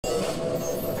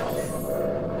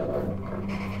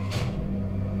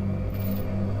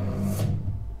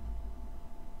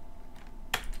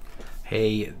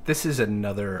Hey, this is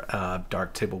another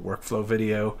Darktable workflow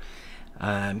video.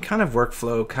 Kind of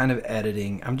workflow, kind of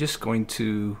editing. I've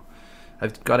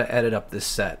got to edit up this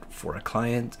set for a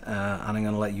client, and I'm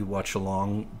going to let you watch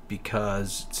along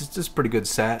because it's just a pretty good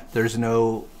set. There's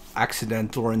no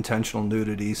accidental or intentional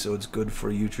nudity, so it's good for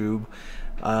YouTube.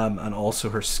 And also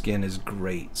her skin is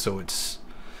great, so it's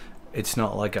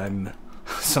not like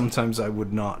sometimes I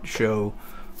would not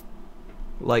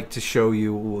like to show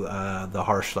you the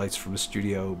harsh lights from a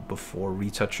studio before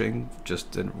retouching,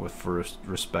 just with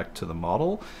respect to the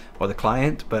model or the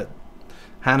client. But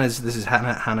this is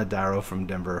Hannah Darrow from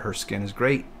Denver. Her skin is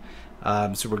great,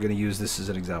 so we're going to use this as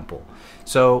an example.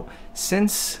 So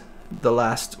since the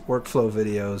last workflow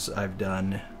videos I've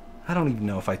done, I don't even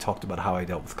know if I talked about how I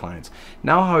dealt with clients.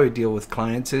 Now how I deal with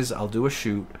clients is I'll do a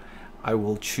shoot, I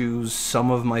will choose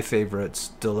some of my favorites,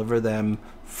 deliver them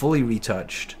fully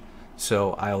retouched.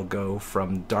 So I'll go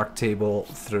from Darktable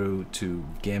through to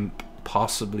GIMP,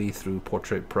 possibly through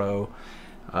Portrait Pro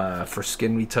for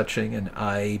skin retouching and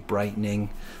eye brightening,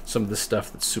 some of the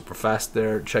stuff that's super fast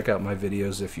there. Check out my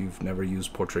videos if you've never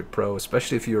used Portrait Pro,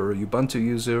 especially if you're a Ubuntu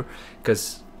user,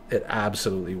 because it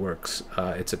absolutely works.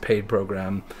 It's a paid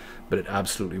program, but it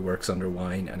absolutely works under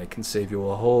Wine, and it can save you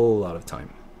a whole lot of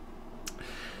time.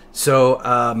 So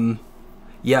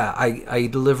yeah, I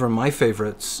deliver my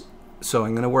favorites. So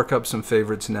I'm going to work up some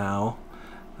favorites now,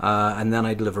 and then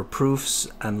I deliver proofs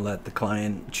and let the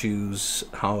client choose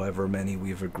however many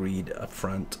we've agreed up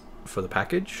front for the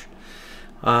package.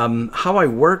 How I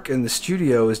work in the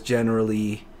studio is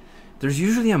generally, there's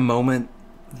usually a moment,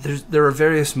 there are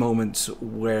various moments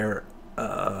where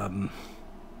in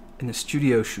a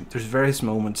studio shoot, there's various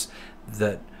moments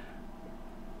that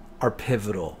are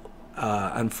pivotal.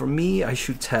 And for me, I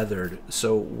shoot tethered.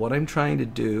 So what I'm trying to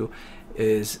do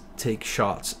is take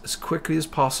shots as quickly as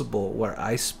possible where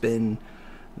I spin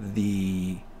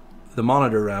the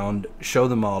monitor around, show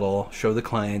the model, show the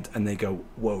client, and they go,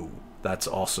 whoa, that's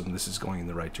awesome, this is going in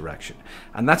the right direction.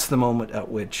 And that's the moment at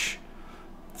which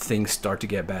things start to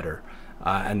get better,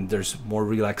 and there's more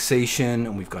relaxation,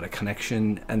 and we've got a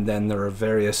connection. And then there are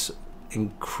various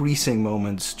increasing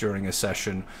moments during a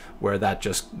session where that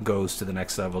just goes to the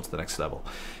next level,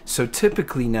 So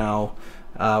typically now,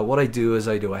 what I do is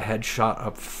I do a headshot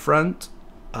up front,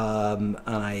 and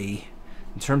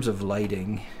in terms of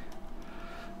lighting,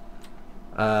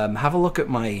 have a look at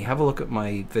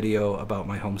my video about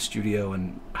my home studio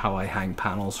and how I hang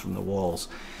panels from the walls.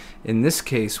 In this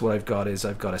case, what I've got is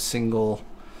I've got a single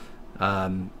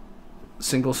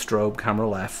strobe, camera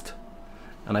left,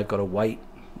 and I've got a white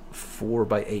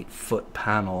 4x8 foot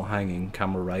panel hanging,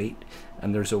 camera right,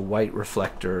 and there's a white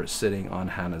reflector sitting on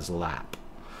Hannah's lap.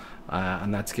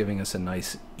 And that's giving us a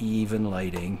nice even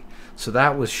lighting. So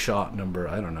that was shot number,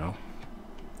 I don't know,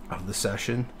 of the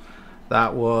session.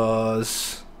 That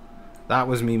was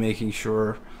me making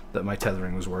sure that my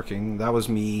tethering was working. That was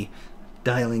me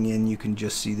dialing in, you can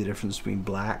just see the difference between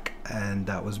black, and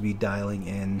that was me dialing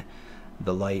in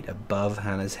the light above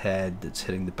Hannah's head that's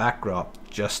hitting the backdrop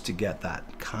just to get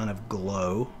that kind of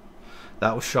glow.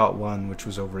 That was shot 1, which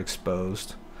was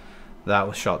overexposed. That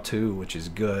was shot 2, which is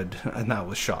good, and that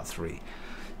was shot 3.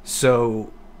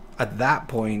 So at that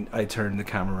point, I turned the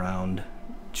camera around,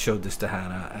 showed this to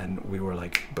Hannah, and we were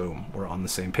like, boom, we're on the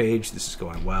same page, this is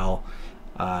going well.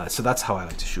 So that's how I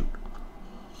like to shoot.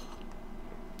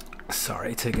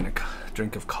 Sorry, taking a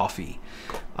drink of coffee.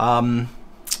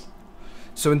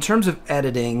 So in terms of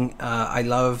editing, I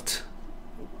love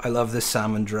this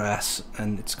salmon dress,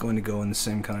 and it's going to go in the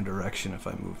same kind of direction if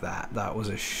I move that. That was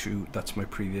a shoot, that's my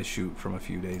previous shoot from a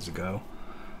few days ago.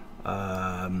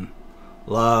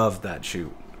 Love that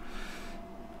shoot.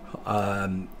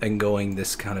 And going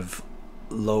this kind of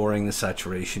lowering the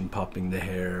saturation, popping the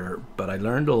hair, but I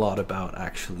learned a lot about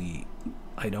actually,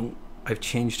 I've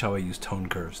changed how I use tone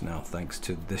curves now thanks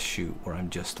to this shoot where I'm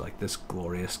just like this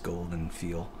glorious golden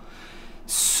feel.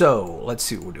 So let's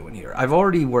see what we're doing here. I've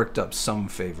already worked up some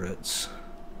favorites.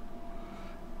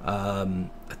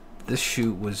 This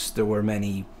shoot there were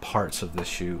many parts of this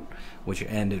shoot which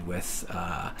ended with,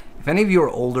 if any of you are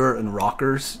older and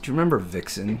rockers, do you remember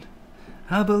Vixen?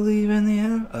 I believe in the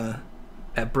air.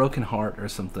 At Broken Heart or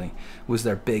something was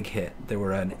their big hit. They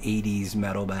were an 80s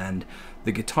metal band.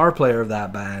 The guitar player of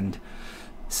that band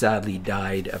sadly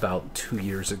died about 2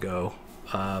 years ago.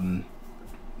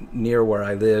 Near where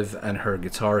I live, and her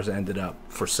guitars ended up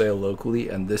for sale locally,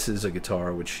 and this is a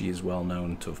guitar which she is well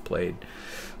known to have played.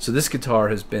 So this guitar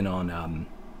has been on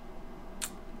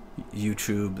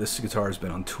YouTube, this guitar has been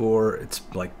on tour, it's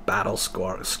like battle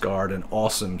scarred and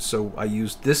awesome. So I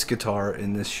used this guitar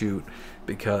in this shoot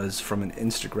because from an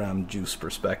Instagram juice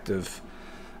perspective,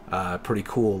 pretty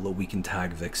cool that we can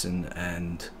tag Vixen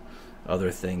and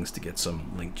other things to get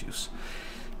some link juice.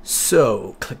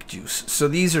 So click juice. So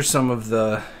these are some of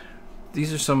the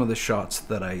shots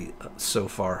that I so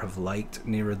far have liked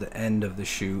near the end of the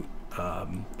shoot.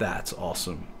 That's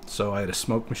awesome. So I had a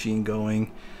smoke machine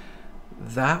going.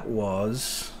 That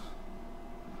was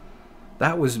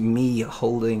me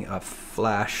holding a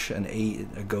flash, a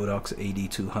Godox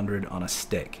AD200 on a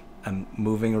stick and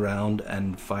moving around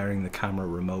and firing the camera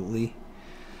remotely.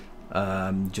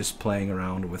 Just playing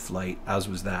around with light. As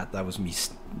was that was me,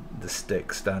 the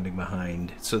stick standing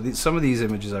behind. So some of these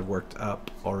images I've worked up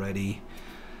already.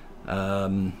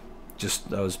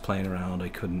 Just I was playing around. I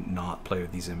couldn't not play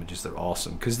with these images. They're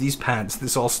awesome because these pants,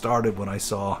 this all started when I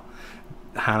saw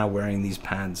Hannah wearing these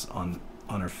pants on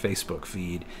her Facebook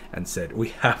feed and said, we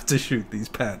have to shoot these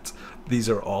pants. These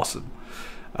are awesome.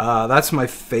 That's my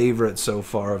favorite so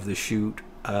far of the shoot.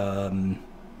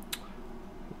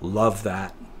 Love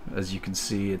that. As you can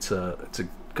see, it's a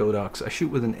Godox. I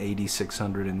shoot with an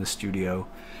AD600 in the studio,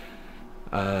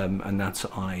 and that's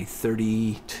on a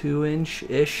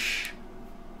 32-inch-ish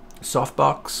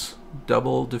softbox,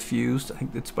 double diffused. I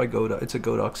think it's by Godox. It's a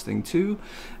Godox thing too.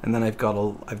 And then I've got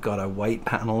a white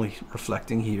panel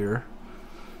reflecting here.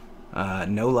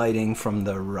 No lighting from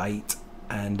the right,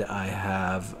 and I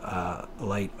have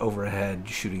light overhead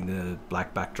shooting the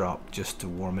black backdrop just to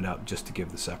warm it up, just to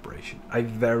give the separation. I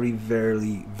very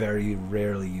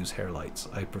rarely use hair lights.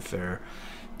 I prefer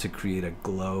to create a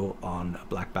glow on a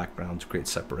black background to create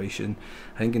separation.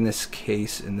 I think in this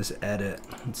case, in this edit,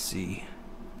 let's see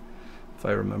if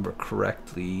I remember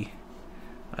correctly,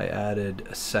 I added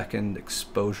a second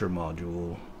exposure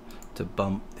module to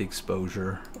bump the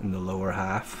exposure in the lower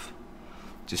half,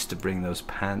 just to bring those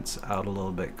pants out a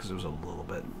little bit because it was a little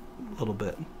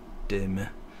bit dim.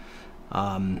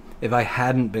 If I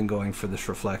hadn't been going for this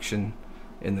reflection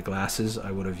in the glasses,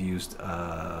 I would have used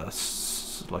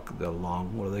like the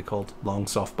long, what are they called? Long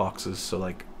soft boxes, so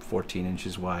like 14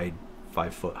 inches wide,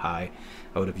 5 foot high.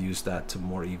 I would have used that to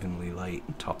more evenly light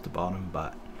top to bottom.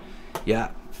 But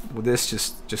yeah, with this,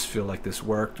 just feel like this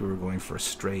worked. We were going for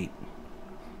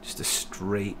just a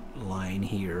straight line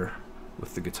here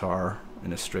with the guitar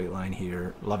and a straight line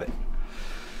here. Love it.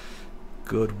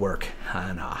 Good work,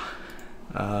 Hannah.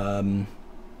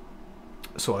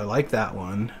 So I like that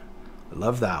one. I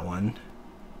love that one.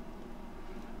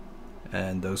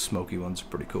 And those smoky ones are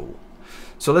pretty cool.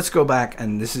 So let's go back,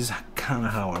 and this is kind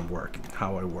of how I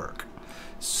work.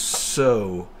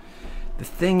 So the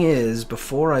thing is,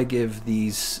 before I give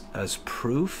these as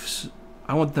proofs,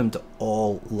 I want them to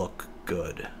all look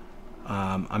good.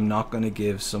 I'm not going to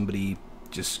give somebody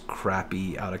just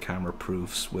crappy out of camera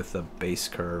proofs with a base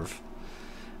curve.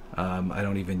 I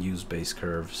don't even use base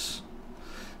curves.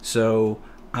 So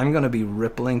I'm going to be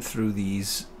rippling through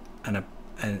these and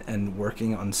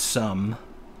working on some.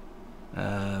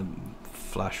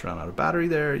 Flash ran out of battery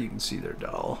there. You can see they're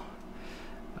dull.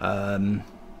 And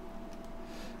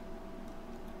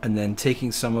then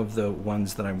taking some of the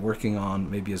ones that I'm working on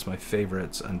maybe as my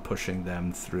favorites and pushing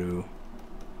them through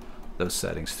those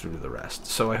settings through the rest.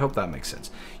 So I hope that makes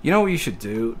sense. You know what you should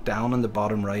do? Down in the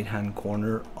bottom right hand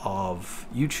corner of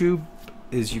YouTube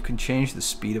is you can change the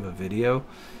speed of a video.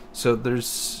 So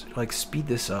there's like, speed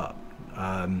this up.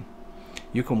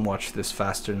 You can watch this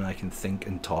faster than I can think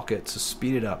and talk it, so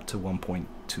speed it up to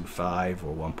 1.25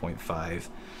 or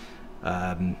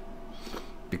 1.5,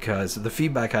 because the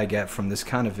feedback I get from this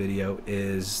kind of video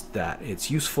is that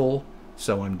it's useful,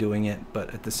 so I'm doing it,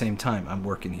 but at the same time I'm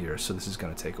working here, so this is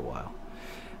going to take a while.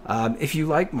 If you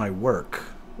like my work,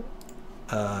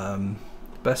 the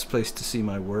best place to see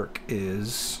my work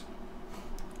is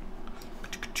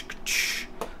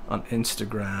on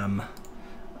Instagram.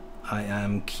 I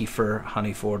am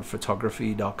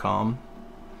KieferHoneyfordphotography.com,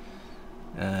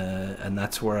 and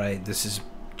that's where this is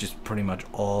just pretty much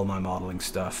all my modeling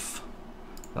stuff.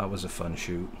 That was a fun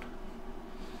shoot.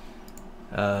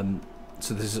 So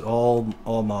this is all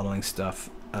modeling stuff.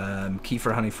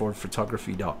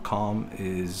 KieferHoneyfordphotography.com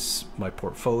is my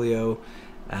portfolio,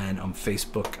 and on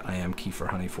Facebook I am Kiefer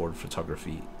Honeyford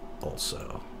Photography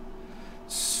also.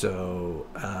 So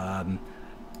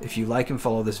if you like and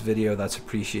follow this video, that's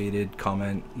appreciated.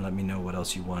 Comment and let me know what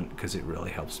else you want, because it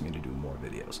really helps me to do more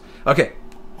videos. Okay,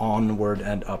 onward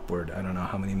and upward. I don't know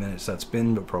how many minutes that's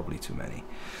been, but probably too many.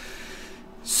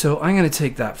 So I'm going to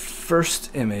take that first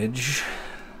image,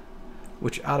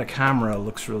 which out of camera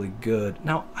looks really good.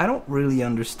 Now, I don't really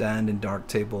understand in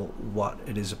Darktable what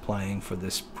it is applying for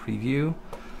this preview.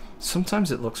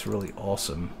 Sometimes it looks really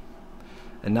awesome.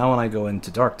 And now when I go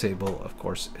into Darktable, of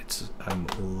course, I'm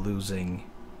losing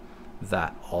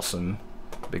that awesome.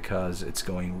 because it's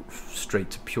going straight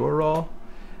to pure raw.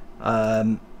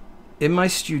 In my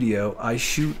studio, I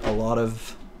shoot a lot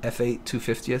of f8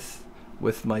 250th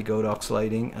with my Godox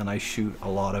lighting, and I shoot a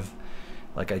lot of,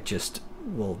 like, I just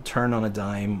will turn on a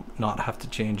dime, not have to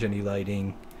change any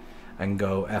lighting, and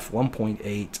go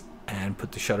f1.8 and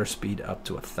put the shutter speed up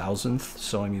to 1,000th,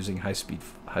 so I'm using high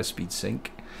speed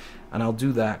sync. And I'll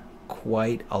do that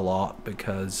quite a lot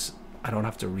because I don't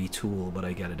have to retool, but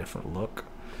I get a different look.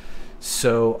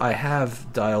 So I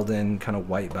have dialed in kind of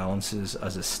white balances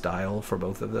as a style for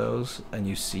both of those, and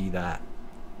you see that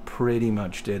pretty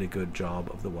much did a good job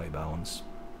of the white balance.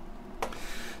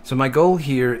 So my goal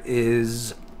here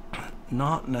is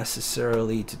not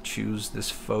necessarily to choose this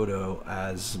photo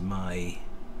as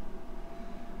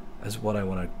what I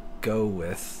want to go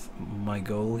with. My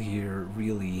goal here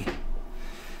really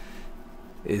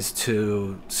is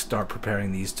to start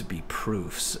preparing these to be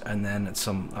proofs, and then at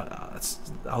some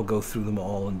I'll go through them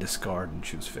all and discard and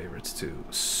choose favorites too.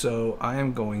 So I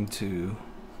am going to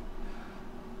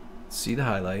see the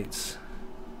highlights.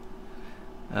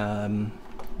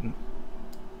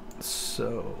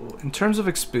 So in terms of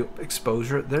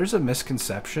exposure, there's a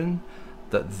misconception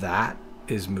that that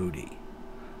is moody.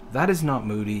 That is not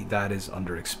moody, that is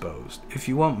underexposed. If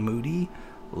you want moody,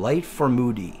 light for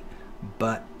moody,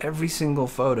 but every single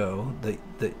photo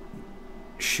that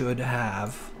should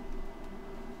have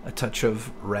a touch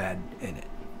of red in it.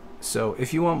 So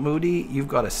if you want moody, you've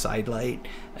got a side light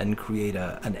and create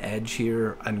an edge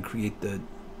here and create an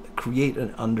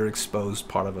underexposed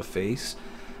part of a face.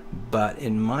 But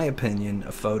in my opinion,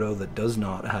 a photo that does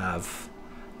not have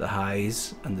the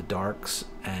highs and the darks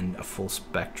and a full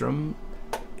spectrum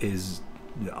is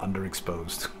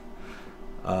underexposed.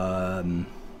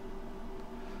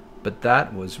 But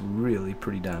that was really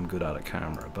pretty damn good out of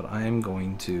camera. But I've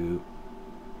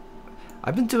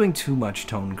been doing too much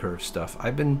tone curve stuff.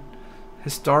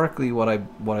 Historically, what I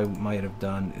might have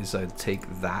done is I'd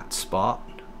take that spot,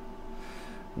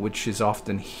 which is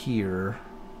often here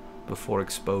before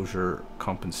exposure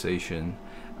compensation,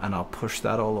 and I'll push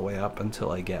that all the way up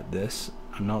until I get this.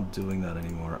 I'm not doing that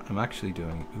anymore. I'm actually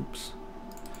doing, oops,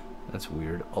 that's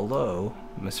weird. Although,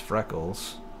 Miss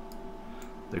Freckles,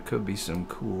 there could be some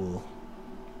cool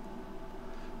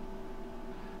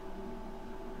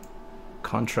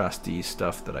contrasty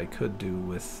stuff that I could do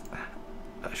with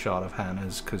a shot of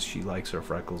Hannah's, because she likes her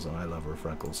freckles and I love her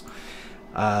freckles.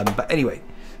 But anyway,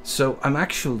 so I'm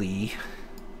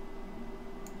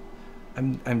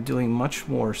doing much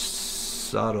more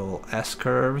subtle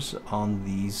S-curves on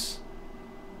these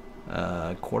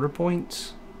quarter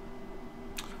points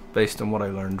based on what I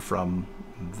learned from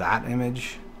that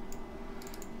image.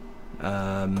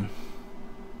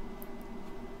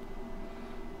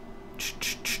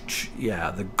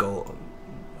 Yeah, the goal.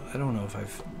 I don't know if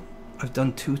I've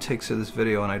done 2 takes of this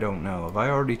video and I don't know. Have I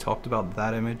already talked about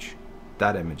that image?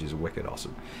 That image is wicked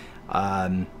awesome.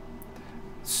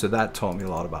 So that taught me a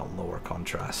lot about lower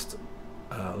contrast,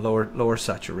 lower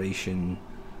saturation,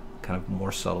 kind of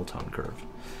more subtle tone curve.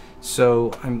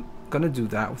 So I'm gonna do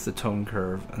that with the tone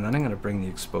curve, and then I'm gonna bring the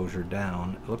exposure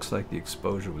down. It looks like the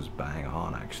exposure was bang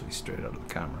on actually straight out of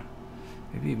the camera.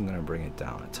 Maybe even gonna bring it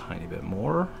down a tiny bit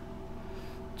more,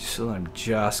 just so that I'm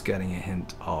just getting a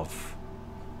hint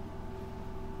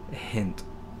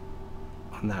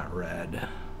on that red.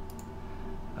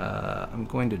 I'm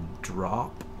going to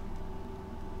drop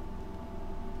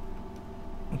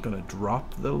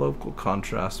the local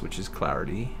contrast, which is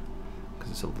clarity,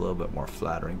 because it's a little bit more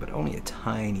flattering, but only a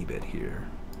tiny bit here.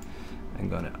 I'm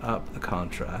going to up the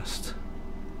contrast.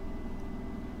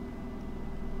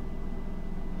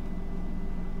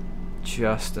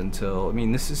 Just until, I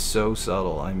mean, this is so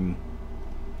subtle. I'm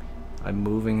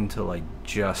moving until I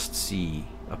just see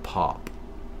a pop.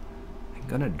 I'm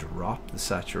gonna drop the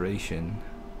saturation,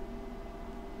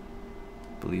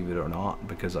 believe it or not,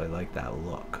 because I like that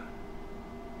look.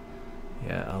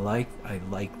 Yeah, I like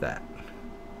that.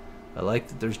 I like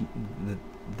that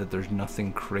there's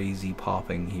nothing crazy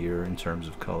popping here in terms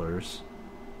of colors.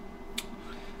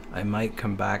 I might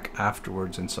come back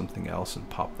afterwards in something else and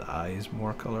pop the eyes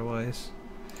more color-wise.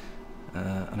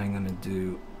 And I'm gonna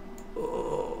do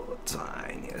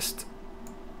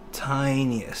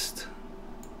tiniest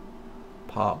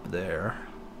pop there,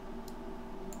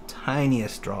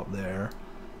 tiniest drop there,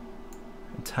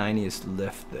 and tiniest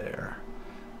lift there,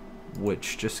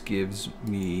 which just gives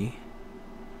me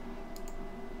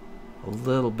a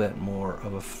little bit more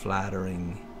of a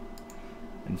flattering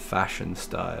and fashion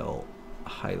style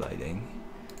highlighting.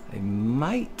 I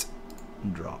might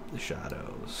drop the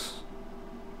shadows.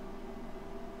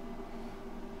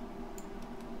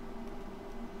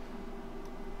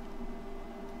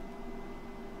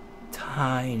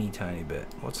 tiny bit.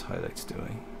 What's highlights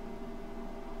doing?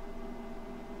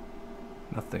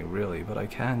 Nothing really, but I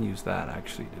can use that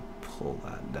actually to pull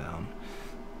that down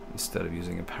instead of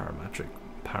using a parametric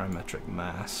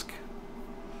mask.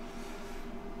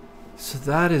 So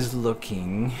that is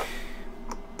looking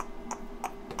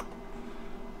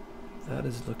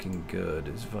good.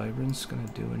 Is vibrance gonna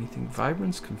do anything?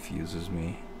 Vibrance confuses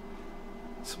me.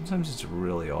 Sometimes it's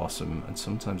really awesome and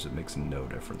sometimes it makes no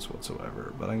difference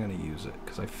whatsoever, but I'm gonna use it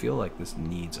because I feel like this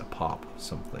needs a pop of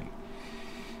something.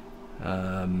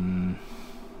 And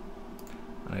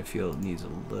I feel it needs a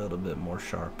little bit more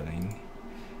sharpening,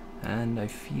 and I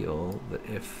feel that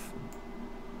if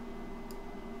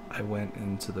I went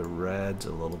into the reds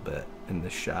a little bit in the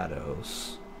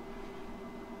shadows,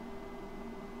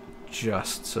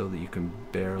 just so that you can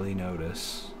barely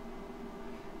notice,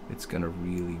 it's gonna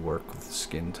really work with the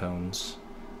skin tones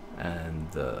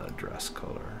and the dress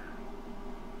color.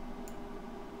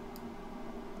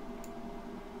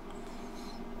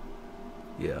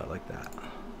 Yeah, like that.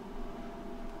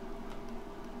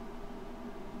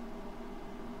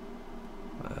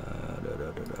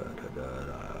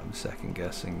 I'm second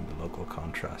guessing the local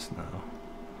contrast now.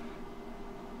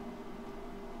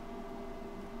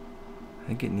 I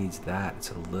think it needs that.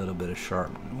 It's a little bit of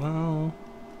sharpness. Well,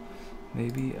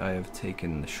 maybe I have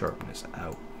taken the sharpness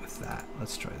out with that.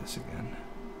 Let's try this again.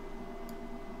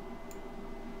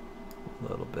 A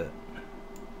little bit.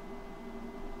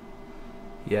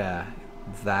 Yeah,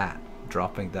 that.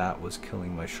 Dropping that was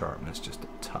killing my sharpness just a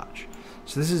touch.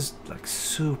 So this is like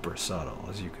super subtle,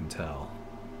 as you can tell.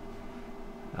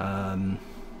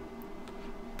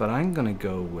 But I'm gonna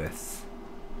go with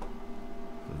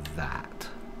that.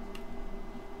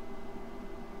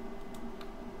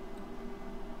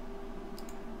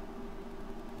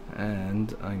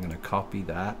 And I'm gonna copy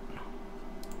that.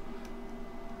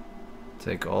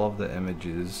 Take all of the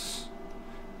images.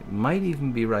 It might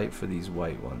even be right for these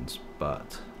white ones,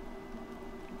 but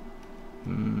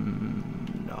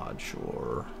not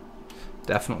sure.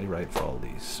 Definitely right for all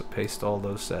these. So paste all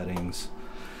those settings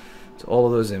to all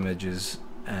of those images,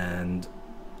 and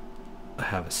I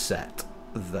have a set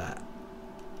that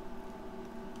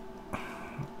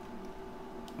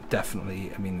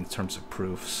definitely, I mean, in terms of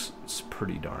proofs, it's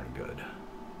pretty darn good.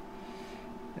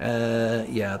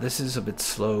 Yeah, this is a bit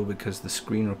slow because the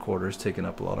screen recorder is taking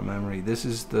up a lot of memory. This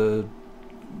is a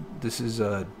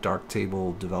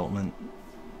Darktable development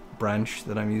branch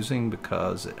that I'm using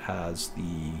because it has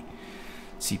the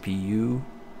CPU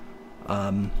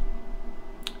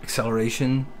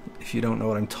acceleration. If you don't know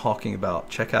what I'm talking about,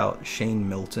 check out Shane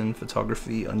Milton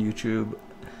Photography on YouTube,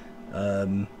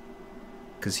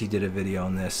 because he did a video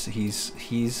on this.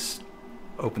 He's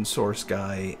open source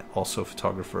guy, also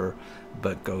photographer,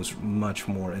 but goes much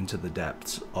more into the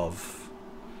depths of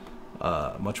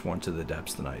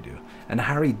than I do. And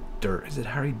is it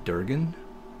Harry Durgan?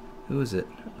 Who is it?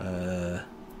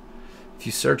 If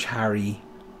you search Harry,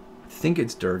 I think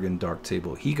it's Durgan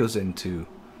Darktable. He goes into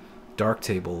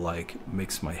Darktable, like,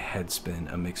 makes my head spin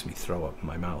and makes me throw up in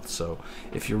my mouth. So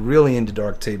if you're really into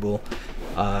Darktable,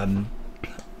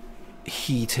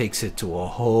 he takes it to a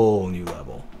whole new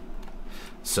level.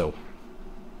 So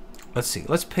let's see.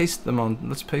 Let's paste them on.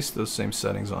 Let's paste those same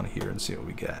settings on here and see what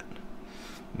we get.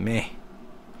 Meh.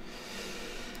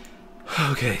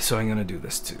 Okay, so I'm gonna do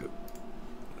this too.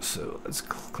 So let's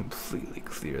completely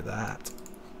clear that.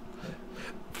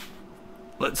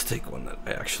 Let's take one that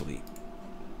I actually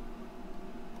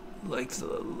like the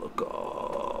look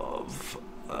of.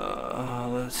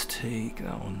 Let's take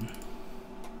that one.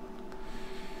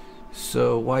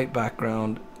 So white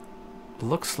background.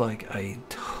 Looks like I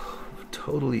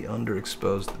totally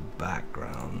underexposed the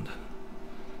background,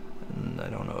 and I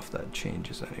don't know if that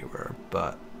changes anywhere,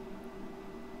 but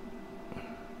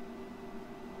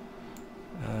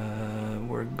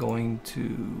we're going to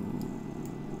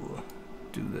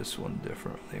do this one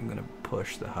differently. I'm going to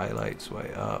push the highlights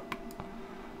way up.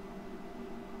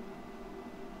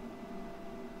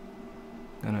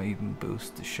 I'm going to even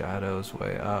boost the shadows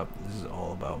way up. This is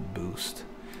all about boost.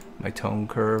 My tone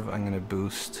curve, I'm going to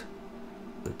boost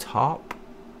the top,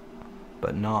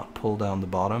 but not pull down the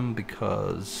bottom,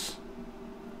 because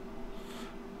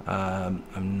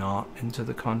I'm not into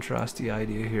the contrasty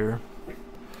idea here.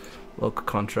 Local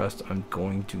contrast I'm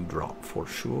going to drop for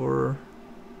sure.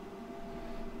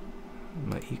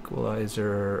 My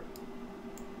equalizer,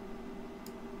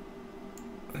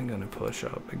 I'm going to push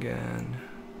up again.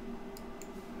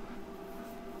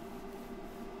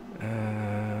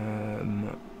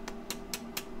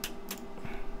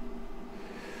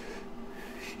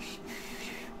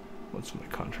 What's my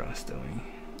contrast doing?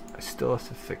 I still have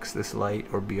to fix this light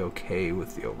or be okay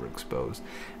with the overexposed.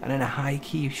 And in a high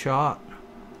key shot,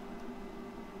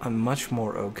 I'm much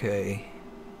more okay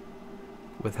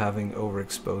with having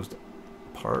overexposed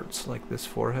parts like this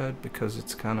forehead, because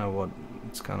it's kind of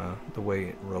the way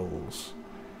it rolls.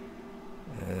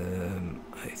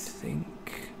 I think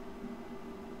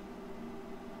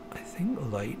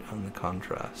light on the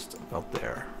contrast about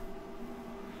there.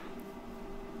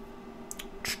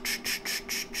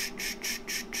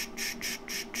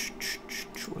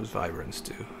 What does vibrance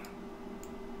do?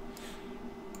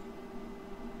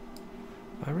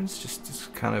 Vibrance just is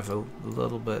kind of a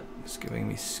little bit, it's giving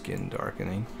me skin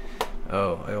darkening.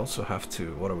 Oh, I also have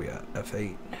to, what are we at?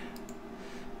 F8.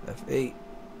 F8.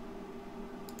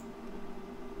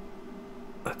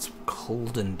 That's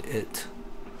coldened it.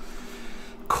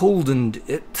 Coldened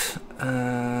it.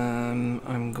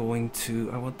 I'm going to,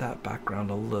 I want that background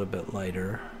a little bit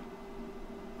lighter.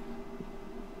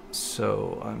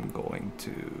 So I'm going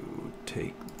to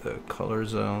take the color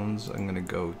zones. I'm going to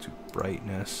go to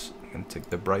brightness. I'm going to take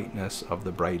the brightness of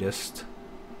the brightest.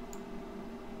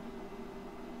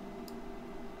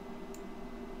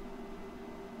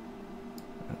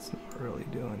 That's not really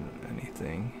doing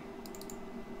anything.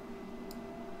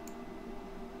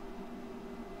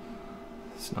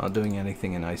 It's not doing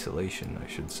anything in isolation, I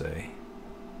should say.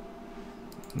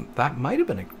 That might have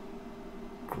been a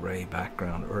gray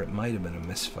background, or it might have been a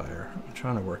misfire. I'm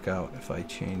trying to work out if I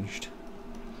changed.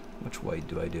 How much white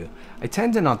do I do? I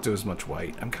tend to not do as much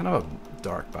white. I'm kind of a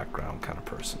dark background kind of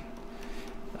person.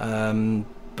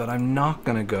 But I'm not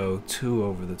going to go too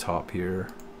over the top here,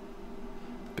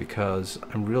 because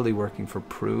I'm really working for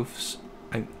proofs.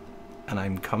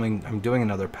 I'm doing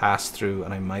another pass through,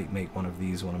 and I might make one of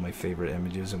these one of my favorite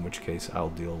images, in which case I'll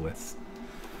deal with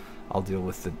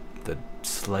the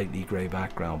slightly gray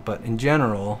background. But in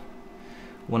general,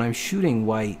 when I'm shooting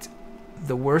white,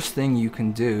 the worst thing you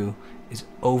can do is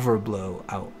overblow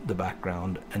out the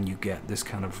background, and you get this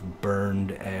kind of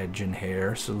burned edge and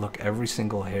hair. So look, every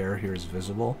single hair here is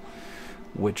visible,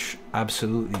 which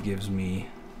absolutely gives me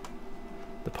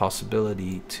the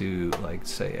possibility to, like,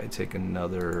 say I take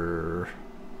another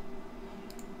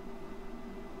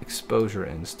exposure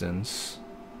instance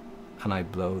and I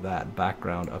blow that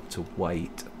background up to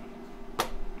white.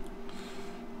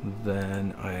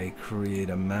 Then I create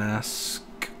a mask.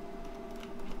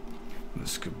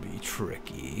 This could be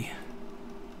tricky.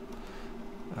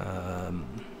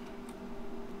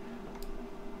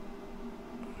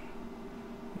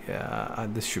 Yeah,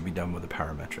 this should be done with a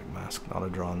parametric mask, not a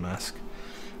drawn mask.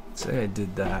 Say I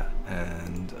did that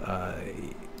and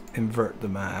I invert the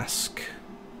mask.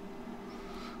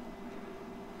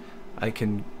 I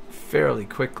can fairly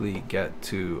quickly get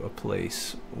to a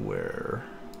place where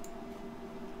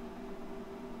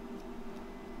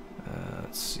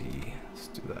let's see, let's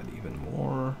do that even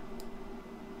more.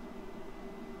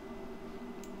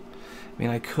 I mean,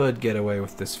 I could get away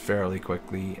with this fairly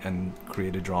quickly and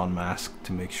create a drawn mask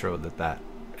to make sure that that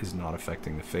is not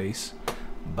affecting the face,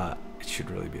 but it should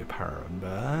really be apparent.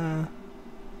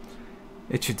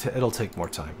 It'll take more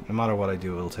time. No matter what I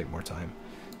do, it'll take more time.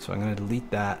 So I'm going to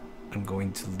delete that. I'm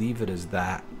going to leave it as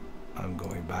that. I'm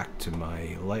going back to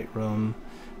my Lightroom.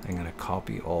 I'm going to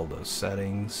copy all those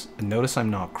settings. And notice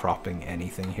I'm not cropping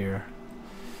anything here,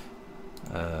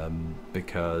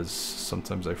 because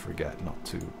sometimes I forget not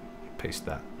to paste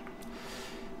that.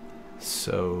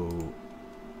 So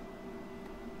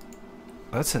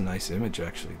that's a nice image,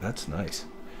 actually. That's nice.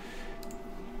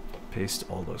 Paste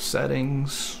all those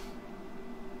settings.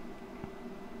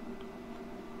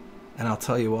 And I'll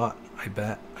tell you what, I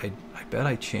bet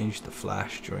I changed the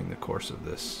flash during the course of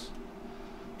this.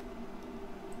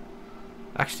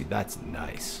 Actually, that's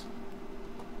nice.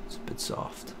 It's a bit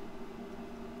soft.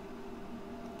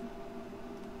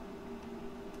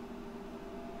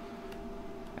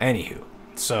 Anywho,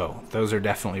 so those are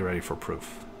definitely ready for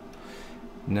proof.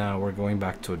 Now we're going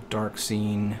back to a dark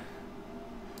scene.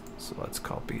 So let's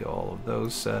copy all of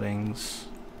those settings.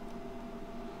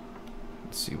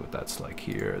 Let's see what that's like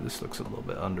here. This looks a little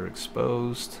bit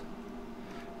underexposed.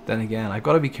 Then again, I've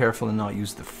got to be careful and not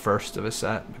use the first of a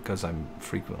set, because I'm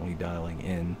frequently dialing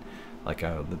in, like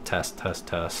the test.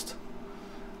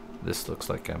 This looks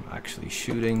like I'm actually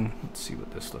shooting. Let's see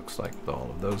what this looks like with all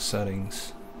of those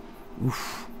settings.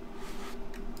 Oof.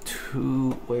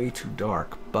 Way too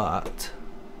dark, but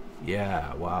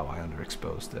yeah, wow, I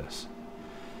underexposed this.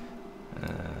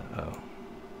 Oh.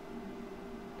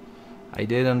 I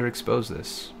did underexpose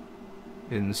this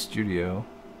in the studio,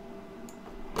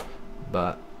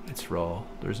 but it's raw.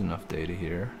 There's enough data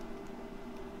here.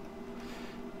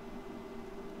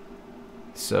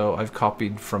 So I've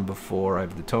copied from before. I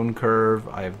have the tone curve,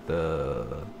 I have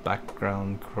the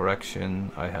background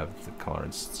correction, I have the color,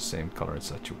 it's the same color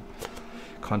and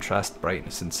contrast,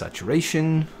 brightness, and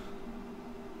saturation.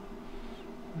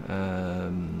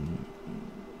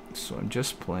 So I'm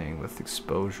just playing with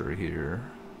exposure here.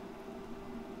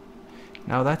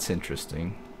 Now that's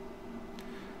interesting.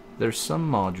 There's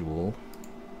some module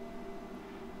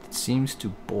that seems to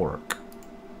bork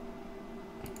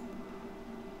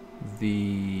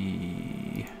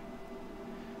the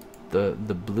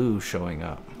blue showing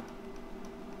up,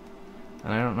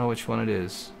 and I don't know which one it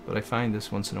is, but I find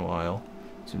this once in a while,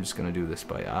 so I'm just gonna do this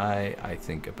by eye. I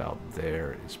think about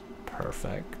there is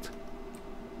perfect.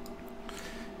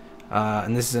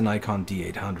 And this is an Nikon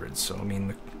D800, so I mean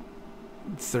the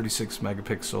 36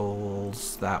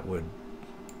 megapixels, that would,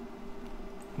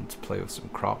 let's play with some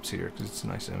crops here because it's a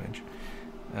nice image.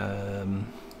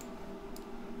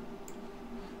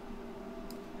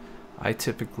 I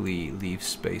typically leave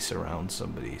space around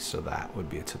somebody, so that would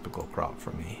be a typical crop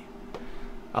for me.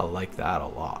 I like that a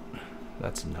lot.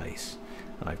 That's nice.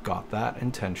 And I've got that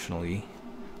intentionally.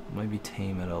 Maybe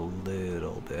tame it a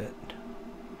little bit.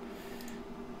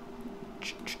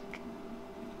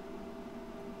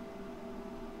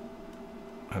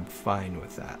 I'm fine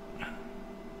with that.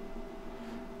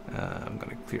 I'm going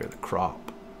to clear the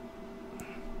crop.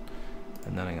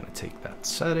 And then I'm going to take that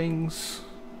settings.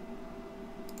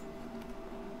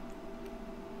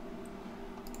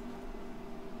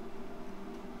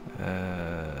 I'm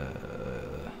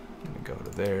going to go to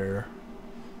there.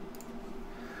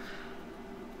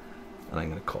 And I'm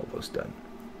going to call those done.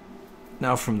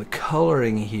 Now from the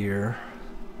coloring here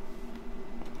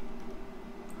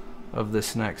of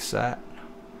this next set,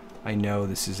 I know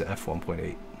this is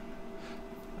f1.8.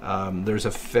 There's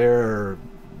a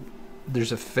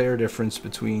fair difference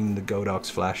between the Godox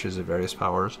flashes at various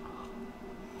powers,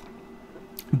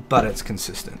 but it's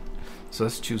consistent. So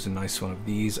let's choose a nice one of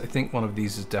these. I think one of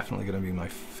these is definitely going to be my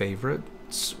favorite.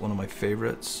 It's one of my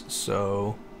favorites.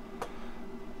 So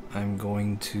I'm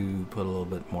going to put a little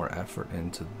bit more effort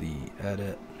into the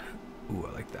edit. Ooh,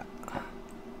 I like that.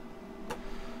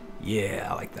 Yeah,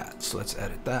 I like that. So let's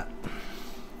edit that.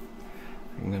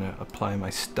 I'm going to apply my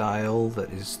style that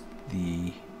is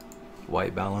the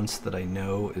white balance that I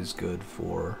know is good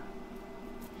for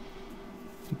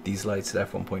these lights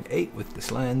at f1.8 with this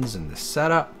lens and this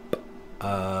setup.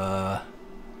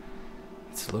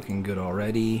 It's looking good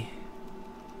already.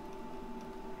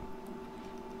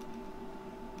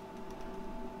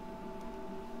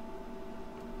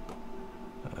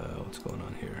 What's going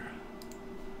on here?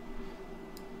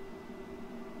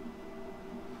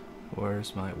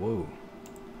 Where's my, whoa,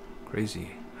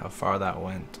 crazy how far that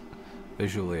went.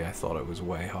 Visually I thought it was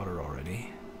way hotter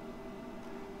already.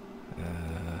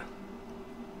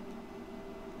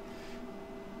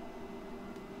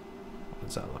 What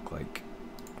does that look like?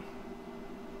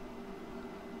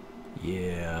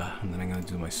 Yeah, and then I'm going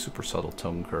to do my super subtle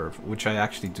tone curve, which I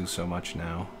actually do so much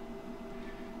now.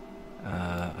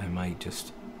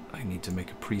 I need to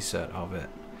make a preset of it.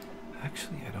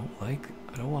 Actually, I don't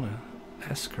want to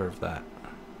S-curve that.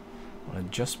 I want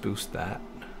to just boost that.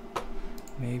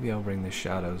 Maybe I'll bring the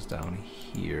shadows down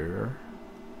here.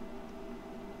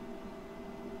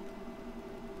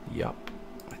 Yup,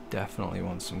 I definitely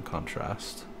want some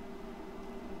contrast.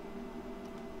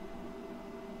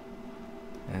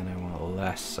 And I want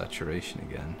less saturation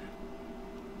again.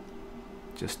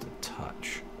 Just a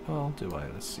touch. Well, do I?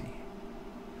 Let's see.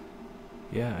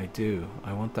 Yeah, I do.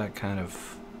 I want that kind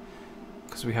of,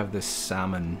 because we have this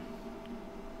salmon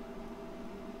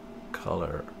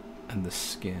color and the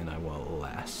skin, I want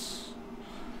less.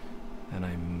 And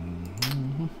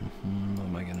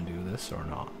am I gonna do this or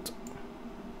not?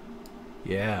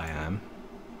 Yeah, I am.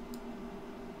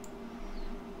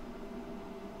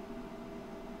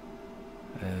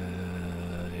 I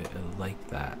like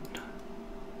that.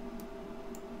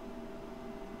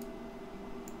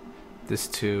 This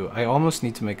too, I almost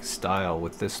need to make a style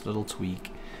with this little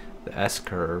tweak, the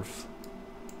S-curve.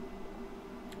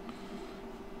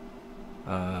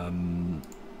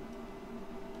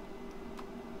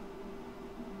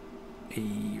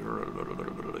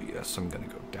 Yes, I'm gonna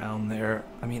go down there.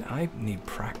 I mean, I need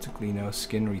practically no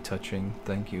skin retouching.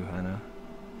 Thank you, Hannah.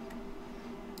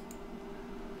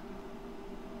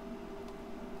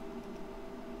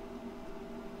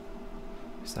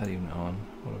 Is that even on?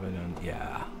 What have I done?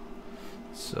 Yeah.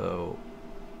 So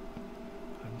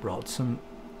I brought some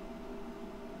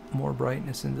more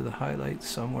brightness into the highlights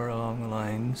somewhere along the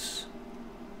lines.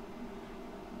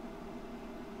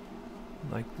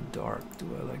 Like the dark.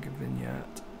 Do I like a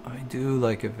vignette? I do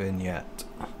like a vignette.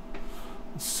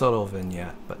 subtle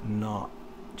vignette, but not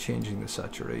changing the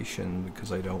saturation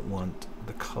because I don't want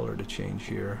the color to change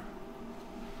here.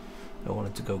 I want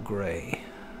it to go gray.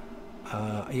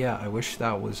 Yeah, I wish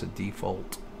that was a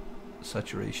default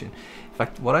saturation. In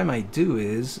fact, what I might do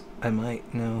is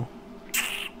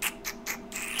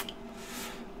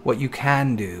what you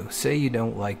can do, say you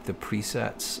don't like the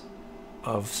presets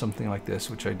of something like this,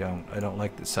 which I don't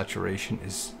like that saturation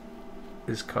is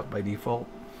cut by default.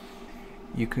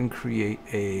 You can create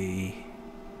a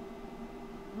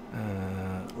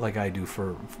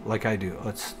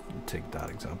let's take that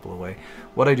example away.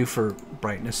 What I do for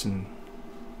brightness and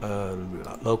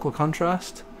local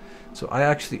contrast, so I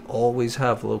actually always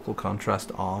have local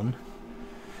contrast on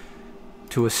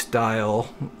to a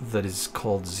style that is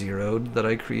called zeroed that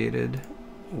I created,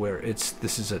 where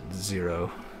this is at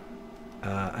 0,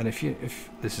 and if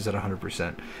this is at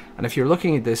 100%, and if you're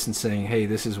looking at this and saying, hey,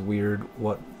 this is weird,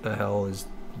 what the hell is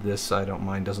this, I don't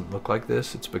mind, doesn't look like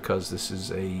this, it's because this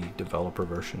is a developer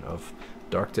version of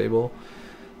Darktable.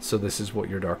 So this is what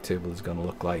your Darktable is going to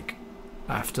look like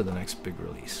after the next big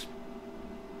release.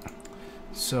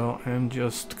 So I'm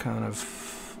just kind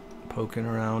of poking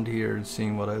around here and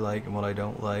seeing what I like and what I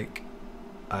don't like.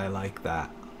 I like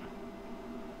that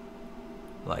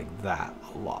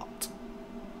a lot.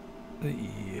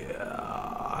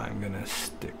 Yeah, I'm gonna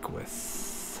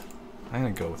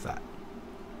go with that.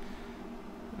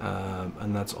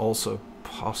 And that's also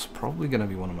probably gonna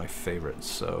be one of my favorites,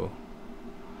 so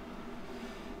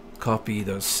copy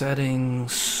those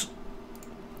settings,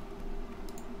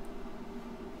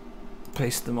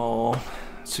 paste them all.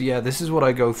 So yeah, this is what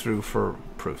I go through for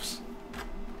proofs.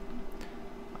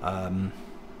 And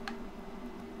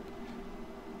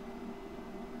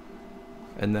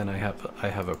then I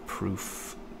have a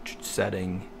proof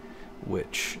setting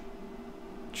which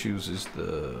chooses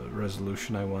the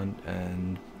resolution I want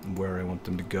and where I want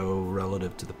them to go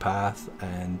relative to the path,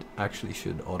 and actually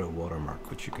should auto watermark,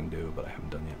 which you can do, but I haven't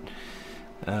done yet.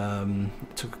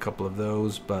 Took a couple of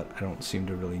those, but I don't seem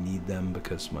to really need them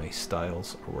because my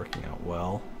styles are working out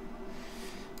well.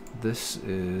 This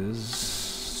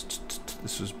was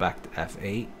back to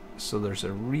F8, so there's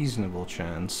a reasonable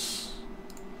chance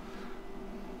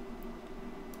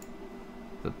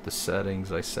that the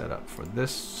settings I set up for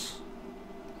this,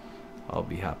 I'll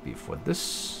be happy for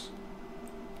this.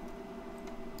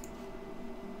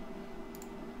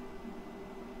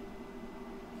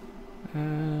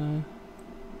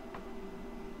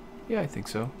 Yeah, I think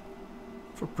so,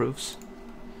 for proofs.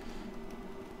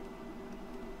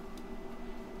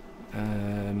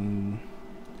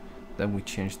 Then we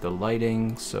changed the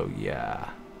lighting, so yeah,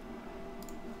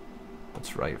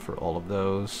 that's right for all of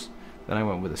those. Then I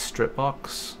went with a strip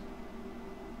box.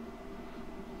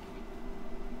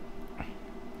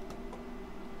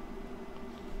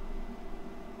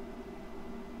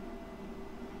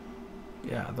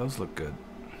 Yeah, those look good.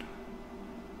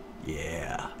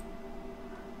 Yeah.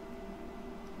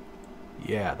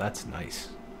 Yeah, that's nice.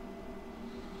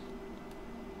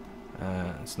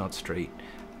 It's not straight.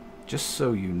 Just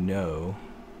so you know,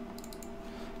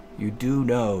 you do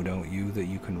know, don't you, that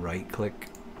you can right click?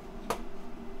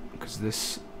 Because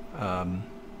this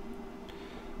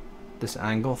this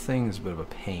angle thing is a bit of a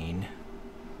pain.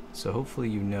 So hopefully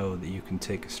you know that you can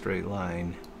take a straight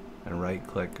line and right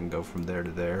click and go from there to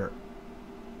there,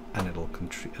 and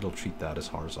it'll treat that as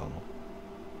horizontal.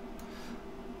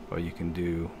 Or you can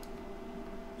do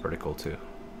vertical too.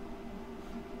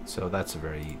 So that's a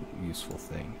very useful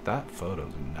thing. That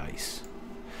photo's nice.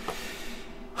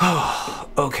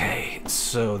 Okay,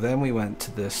 so then we went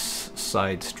to this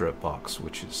side strip box,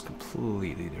 which is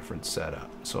completely different setup.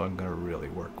 So I'm gonna really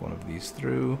work one of these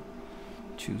through,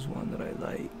 choose one that I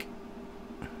like.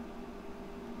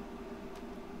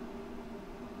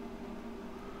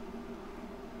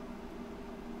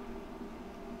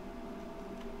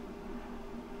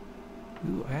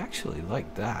 Ooh, I actually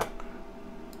like that.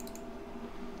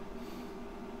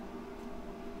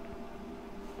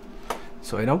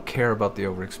 So I don't care about the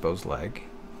overexposed leg.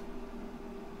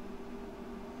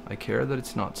 I care that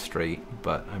it's not straight,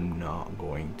 but I'm not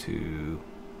going to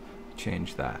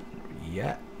change that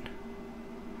yet.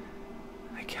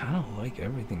 I kind of like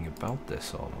everything about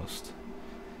this almost.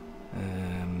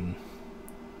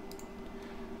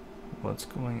 What's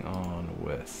going on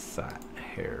with that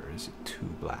hair? Is it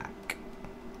too black?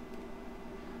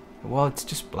 Well, it's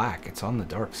just black. It's on the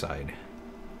dark side.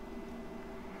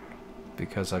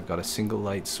 Because I've got a single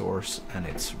light source and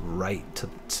it's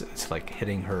it's like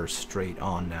hitting her straight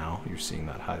on now. You're seeing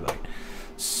that highlight.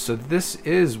 So this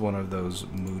is one of those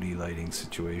moody lighting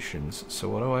situations. So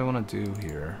what do I want to do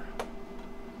here?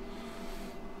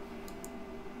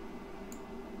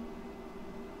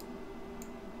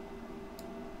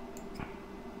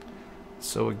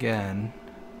 So again,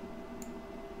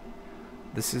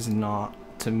 this is not,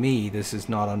 to me, this is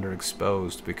not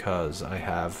underexposed because I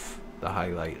have the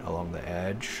highlight along the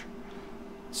edge.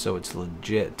 So it's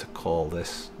legit to call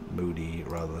this moody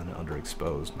rather than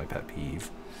underexposed, my pet peeve.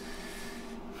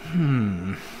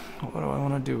 What do I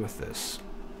want to do with this?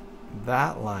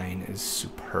 That line is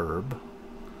superb,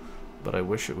 but I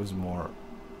wish it was more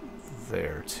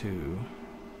there too.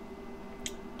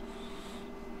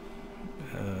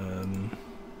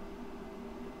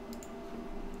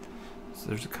 So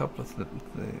there's a couple of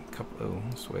oh,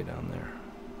 it's way down there.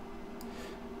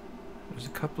 There's a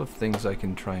couple of things I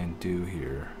can try and do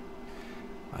here.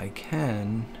 I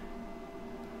can,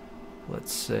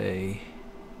 let's say,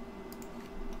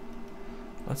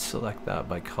 let's select that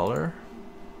by color,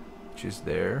 which is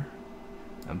there,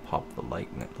 and pop the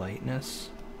lightness.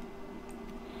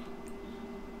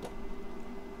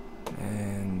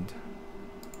 And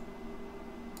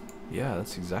yeah,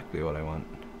 that's exactly what I want.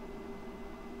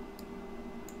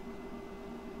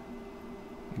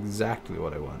 Exactly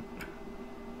what I want.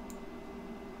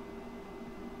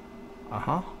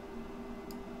 Uh-huh.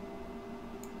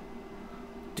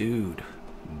 Dude.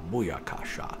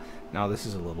 Booyakasha. Now this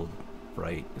is a little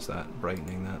bright. Is that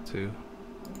brightening that too?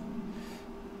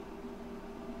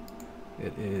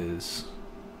 It is.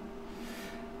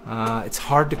 It's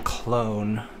hard to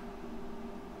clone.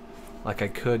 Like I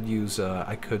could use,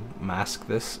 I could mask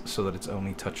this so that it's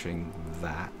only touching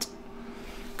that.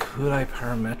 Could I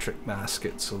parametric mask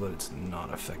it so that it's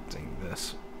not affecting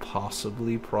this?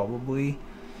 Possibly, probably.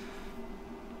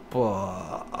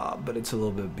 But it's a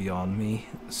little bit beyond me.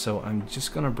 So I'm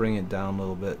just gonna bring it down a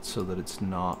little bit so that it's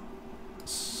not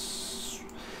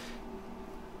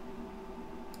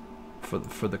for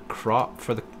the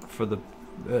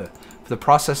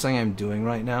processing I'm doing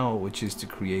right now, which is to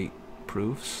create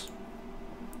proofs,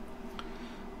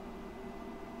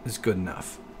 is good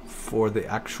enough. For the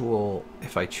actual,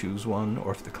 if I choose one,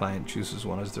 or if the client chooses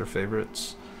one as their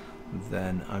favorites,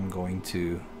 then I'm going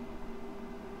to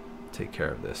take care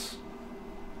of this.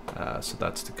 So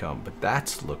that's to come, but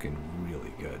that's looking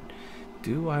really good.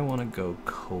 Do I want to go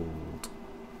cold?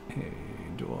 Hey,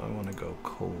 do I want to go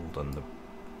cold on the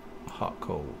hot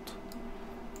cold?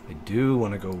 I do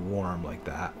want to go warm like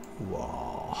that.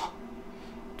 Whoa.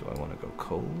 Do I want to go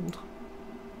cold?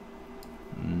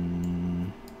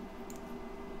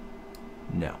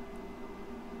 No.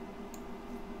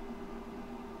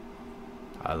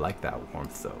 I like that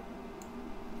warmth though.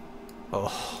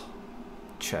 Oh,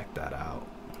 check that out.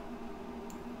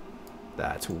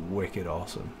 That's wicked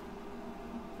awesome.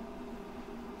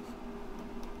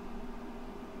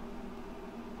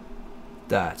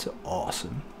 That's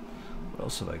awesome. What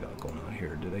else have I got going on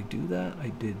here? Did I do that? I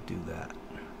did do that.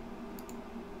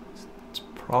 It's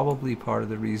probably part of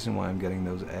the reason why I'm getting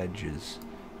those edges.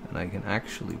 And I can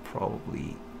actually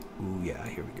probably, ooh yeah,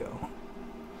 here we go.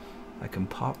 I can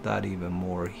pop that even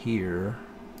more here,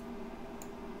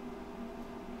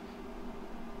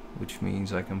 which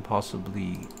means I can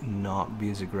possibly not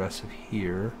be as aggressive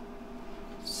here,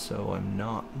 so I'm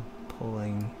not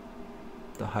pulling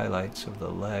the highlights of the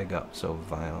leg up so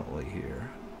violently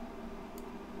here.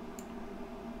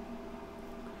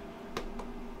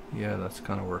 Yeah, that's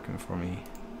kind of working for me.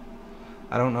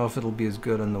 I don't know if it'll be as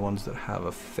good on the ones that have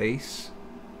a face.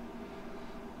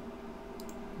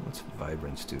 What's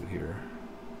vibrance do here?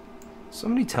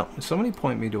 Somebody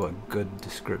point me to a good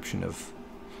description of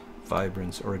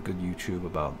vibrance, or a good YouTube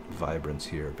about vibrance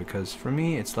here, because for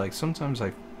me it's like sometimes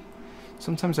I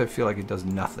feel like it does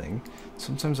nothing.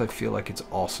 Sometimes I feel like it's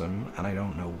awesome, and I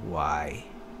don't know why.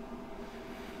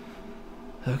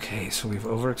 Okay, so we've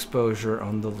overexposure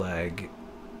on the leg,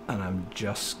 and I'm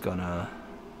just gonna,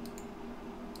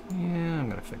 yeah, I'm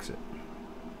gonna fix it.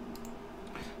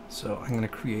 So I'm gonna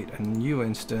create a new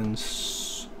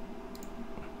instance,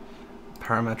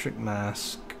 parametric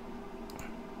mask,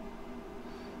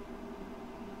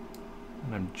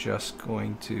 and I'm just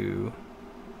going to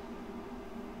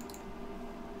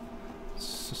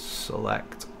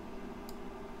select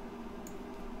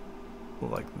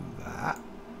like that,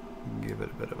 give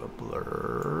it a bit of a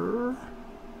blur.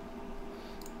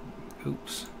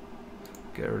 Oops,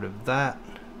 get rid of that.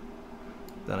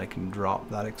 Then I can drop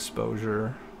that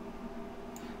exposure,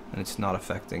 and it's not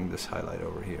affecting this highlight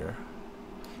over here.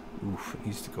 Oof, it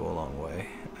needs to go a long way,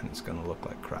 and it's gonna look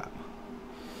like crap.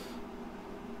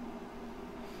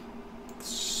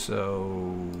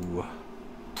 So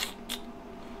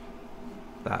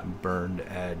that burned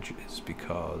edge is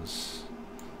because,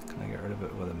 can I get rid of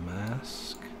it with a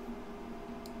mask?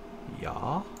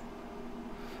 Yeah.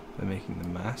 By making the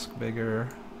mask bigger.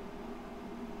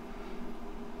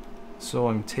 So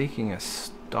I'm taking a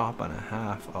stop and a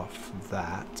half off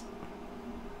that.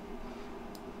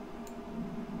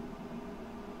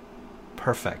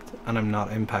 Perfect. And I'm not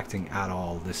impacting at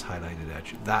all this highlighted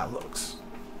edge. That looks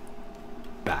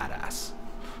badass.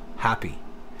 Happy.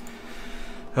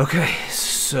 Okay,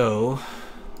 so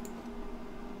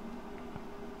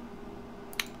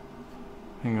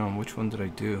hang on, which one did I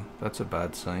do? That's a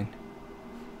bad sign.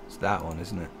 It's that one,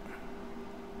 isn't it?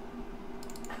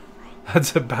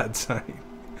 That's a bad sign.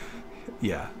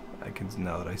 Yeah, I can,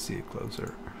 now that I see it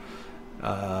closer.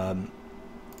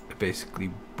 It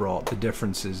basically brought the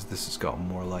differences. This has got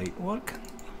more light. What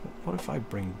if I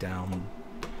bring down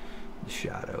the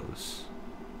shadows?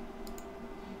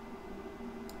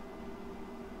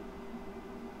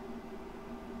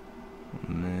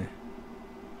 Meh.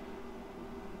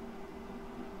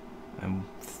 And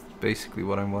basically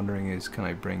what I'm wondering is, can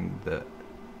I bring the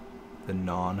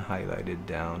non-highlighted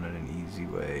down in an easy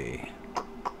way?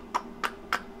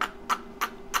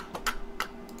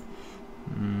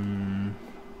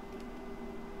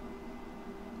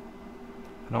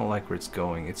 I don't like where it's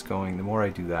going. It's going, the more I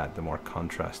do that, the more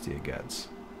contrasty it gets.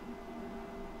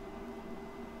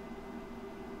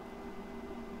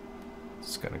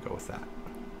 Just gonna go with that.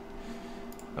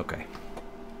 Okay.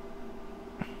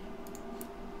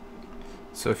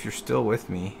 So if you're still with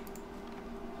me,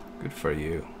 good for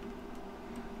you.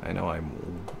 I know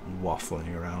I'm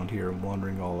waffling around here and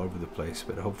wandering all over the place,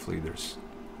 but hopefully there's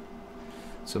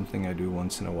something I do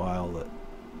once in a while that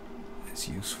is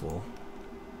useful.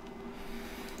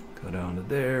 Go down to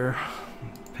there,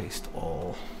 paste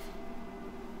all.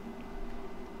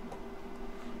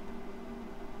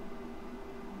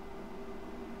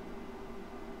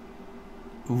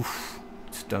 Oof,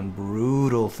 it's done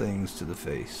brutal things to the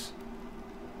face.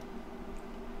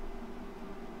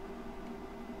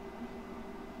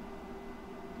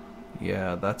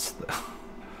 Yeah, that's the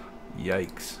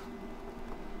yikes.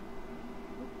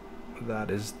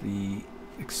 That is the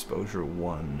exposure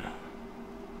 1.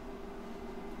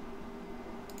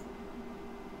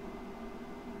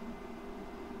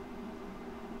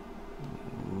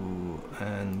 Ooh,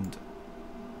 and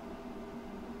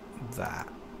that.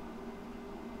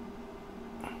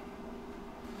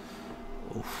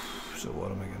 Oof, so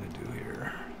what am I gonna do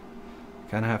here?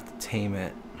 Kinda have to tame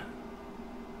it.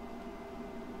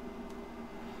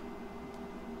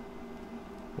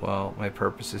 Well, my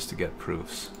purpose is to get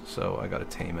proofs, so I gotta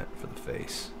tame it for the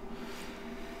face.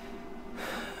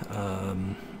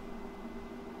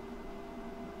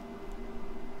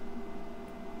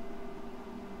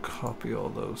 Copy all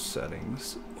those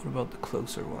settings. What about the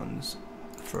closer ones,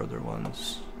 the further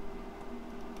ones?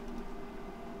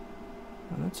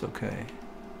 Oh, that's okay.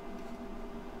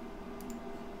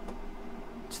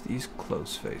 It's these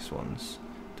close face ones.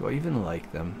 Do I even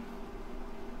like them?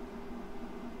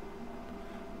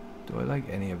 Do I like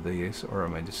any of these, or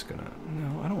am I just gonna...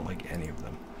 No, I don't like any of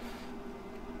them.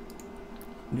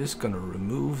 I'm just gonna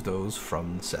remove those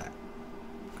from the set.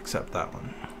 Except that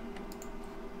one.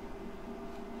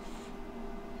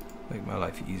 Make my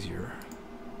life easier.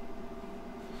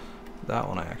 That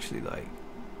one I actually like.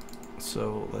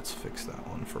 So let's fix that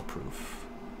one for proof.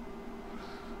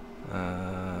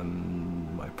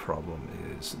 My problem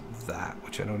is that,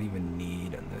 which I don't even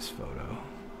need in this photo.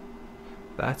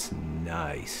 That's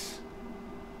nice.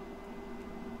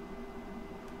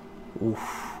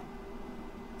 Oof.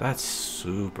 That's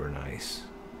super nice.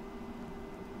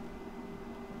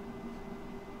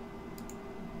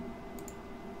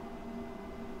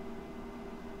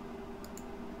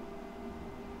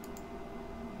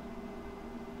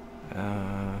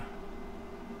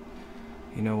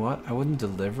 You know what? I wouldn't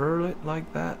deliver it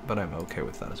like that, but I'm okay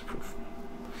with that as proof.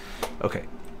 Okay.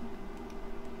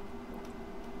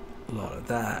 A lot of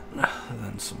that, and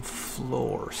then some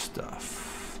floor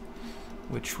stuff,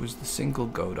 which was the single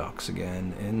Godox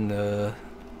again in the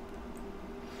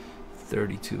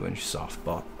 32-inch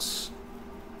softbox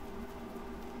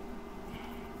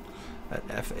at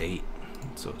f8.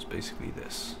 So it's basically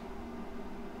this.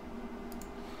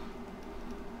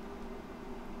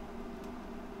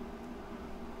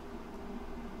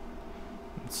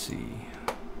 Let's see.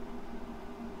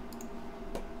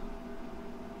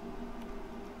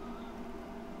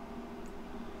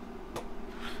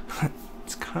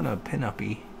 It's kind of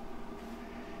pin-uppy.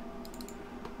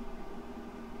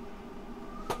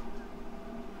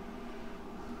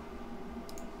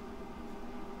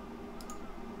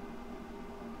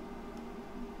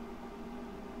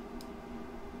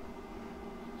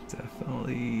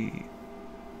 Definitely,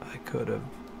 I could have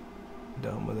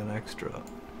done with an extra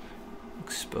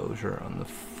exposure on the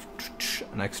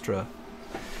an extra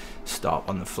stop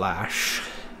on the flash,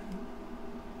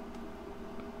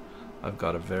 I've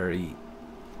got a very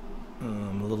a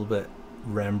little bit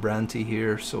Rembrandty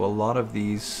here, so a lot of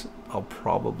these I'll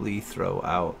probably throw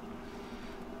out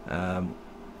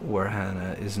where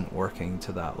Hannah isn't working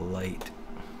to that light.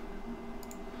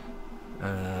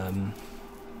 Now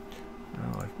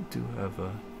I do have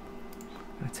a...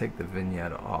 I take the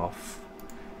vignette off.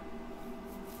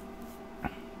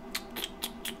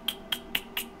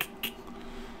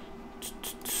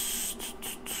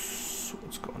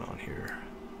 What's going on here?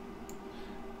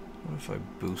 What if I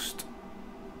boost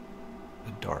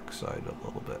the dark side a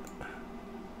little bit?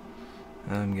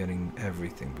 I'm getting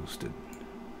everything boosted.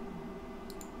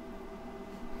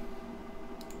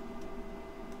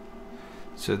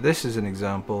 So this is an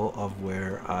example of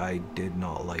where I did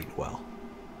not light well.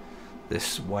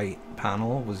 This white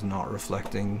panel was not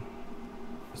reflecting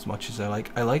as much as I like.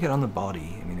 I like it on the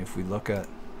body. I mean, if we look at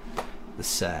the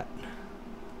set,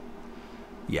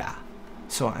 yeah.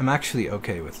 So I'm actually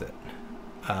okay with it.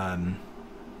 I'm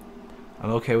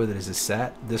okay with it as a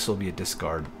set. This will be a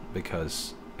discard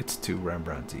because it's too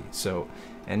Rembrandty. So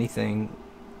anything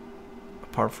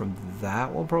apart from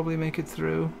that will probably make it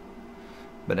through.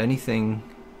 But anything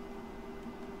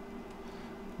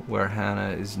where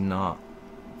Hannah is not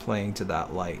playing to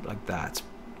that light, like that's,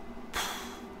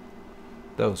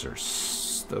 those are,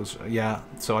 yeah.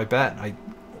 So I bet I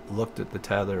looked at the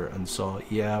tether and saw,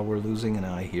 yeah, we're losing an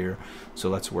eye here, so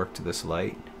let's work to this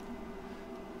light.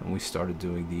 And we started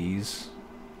doing these.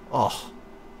 Oh,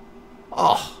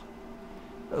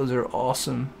 those are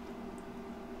awesome.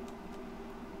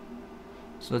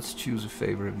 So let's choose a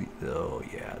favorite of the, oh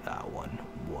yeah, that one.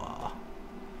 Wow.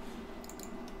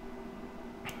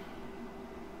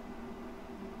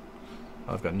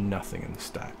 I've got nothing in the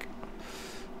stack.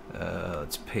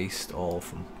 Let's paste all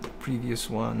from the previous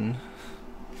one.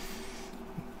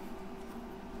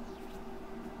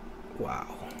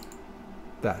 Wow,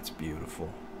 that's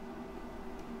beautiful.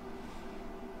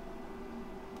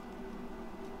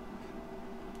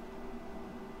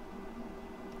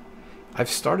 I've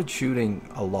started shooting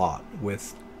a lot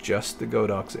with just the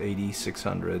Godox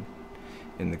 8600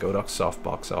 in the Godox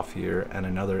softbox off here, and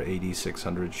another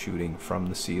 8600 shooting from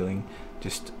the ceiling,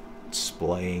 just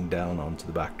splaying down onto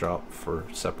the backdrop for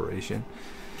separation.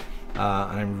 And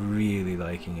I'm really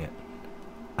liking it.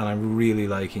 And I'm really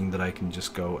liking that I can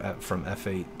just go from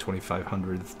f8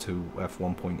 2500th to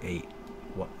f1.8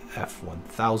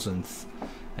 f1000th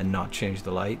and not change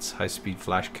the lights. High speed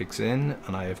flash kicks in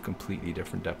and I have completely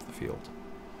different depth of field.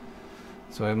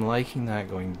 So I'm liking that,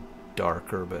 going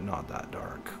darker but not that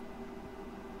dark.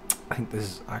 I think this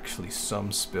is actually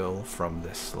some spill from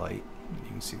this light. You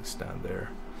can see the stand there.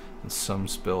 And some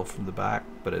spill from the back,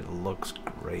 but it looks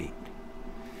great.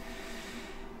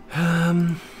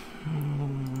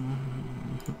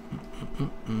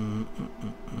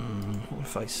 What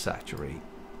if I saturate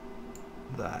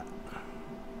that?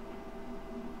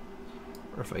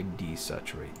 Or if I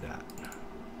desaturate that?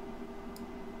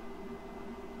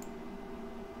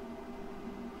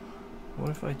 What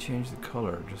if I change the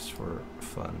color just for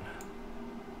fun?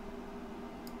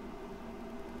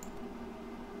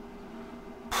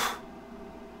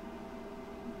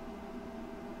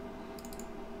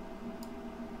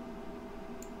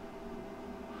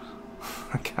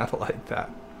 I kinda like that.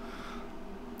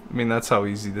 I mean, that's how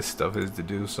easy this stuff is to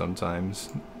do sometimes.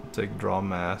 Take draw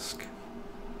mask.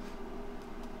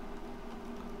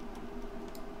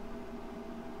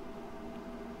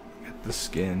 Get the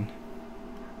skin.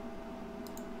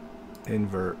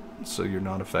 Invert so you're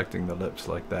not affecting the lips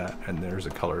like that, and there's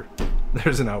a color.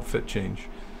 There's an outfit change.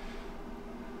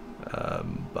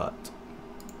 But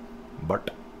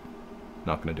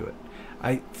not gonna do it.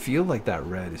 I feel like that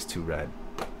red is too red.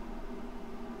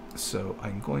 So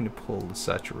I'm going to pull the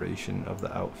saturation of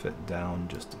the outfit down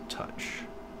just a touch.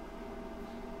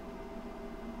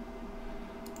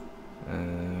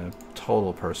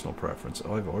 Total personal preference.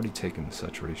 Oh, I've already taken the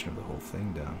saturation of the whole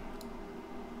thing down.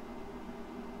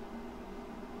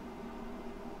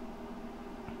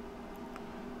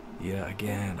 Yeah,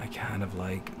 again, I kind of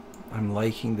like, I'm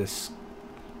liking this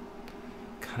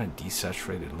kind of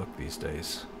desaturated look these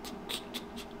days.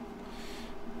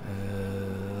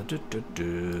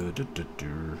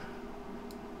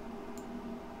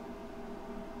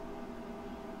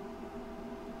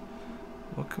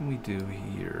 What can we do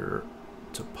here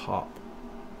to pop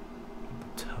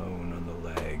the tone on the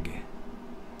leg?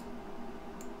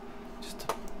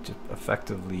 Just to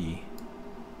effectively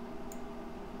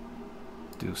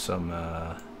do some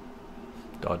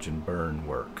dodge and burn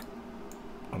work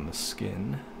on the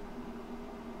skin.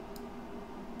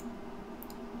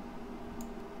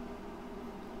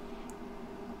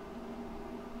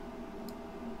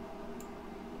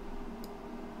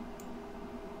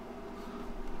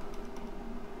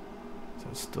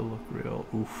 it still look real?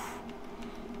 Oof.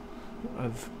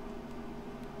 I've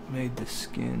made the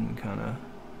skin kind of...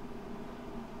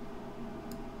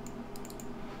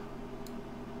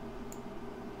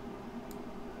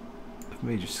 I've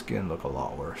made your skin look a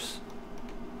lot worse.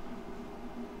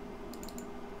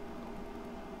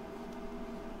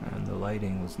 And the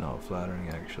lighting was not flattering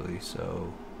actually,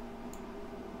 so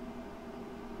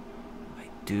I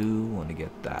do want to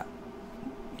get that.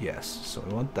 Yes, so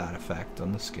I want that effect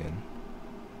on the skin.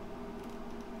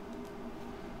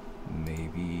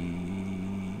 Maybe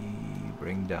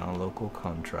bring down local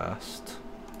contrast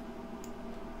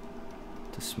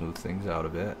to smooth things out a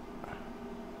bit.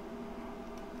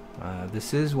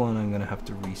 This is one I'm going to have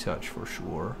to retouch for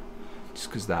sure, just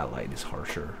because that light is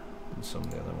harsher than some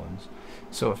of the other ones.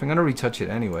 So if I'm going to retouch it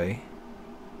anyway,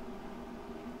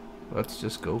 let's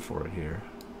just go for it here.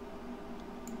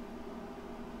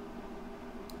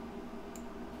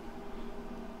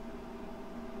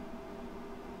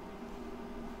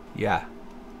 Yeah.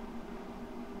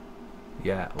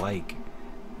 Yeah, like.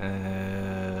 What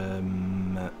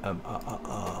am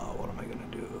I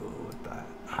gonna do with that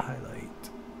highlight?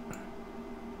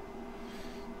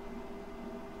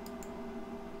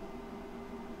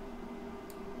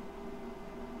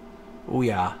 Oh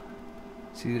yeah.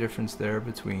 See the difference there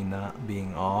between that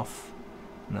being off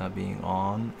and that being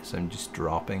on? So I'm just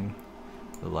dropping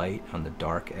the light on the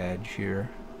dark edge here.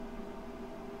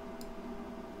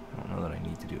 I don't know that I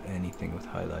need to do anything with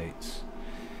highlights.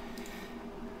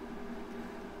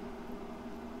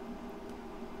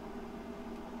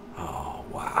 Oh,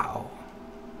 wow.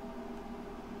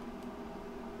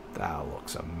 That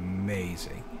looks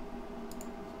amazing.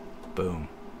 Boom.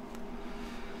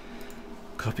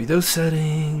 Copy those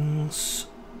settings.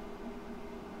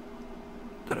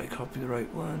 Did I copy the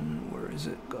right one? Where is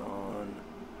it gone?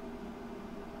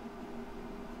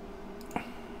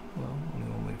 Well, only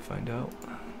one way to find out.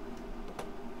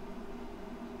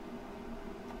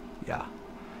 Yeah.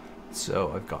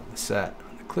 So I've got the set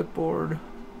on the clipboard.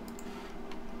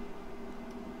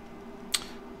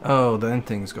 Oh, then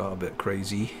things got a bit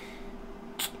crazy.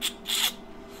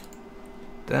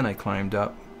 Then I climbed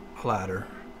up a ladder.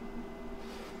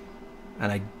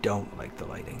 And I don't like the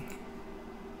lighting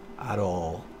at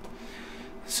all.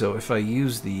 So if I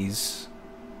use these,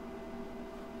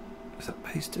 is that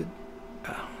pasted?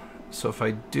 Oh. So if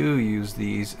I do use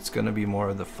these, it's going to be more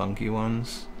of the funky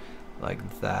ones,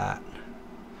 like that.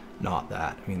 Not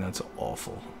that. I mean, that's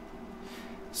awful.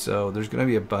 So there's going to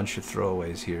be a bunch of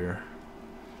throwaways here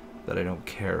that I don't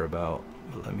care about.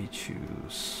 But let me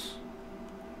choose.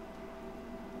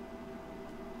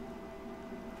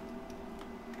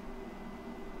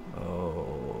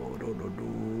 Oh,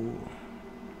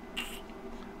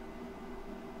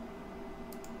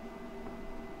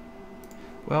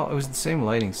 Well, it was the same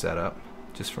lighting setup,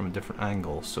 just from a different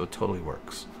angle, so it totally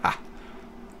works. Ha!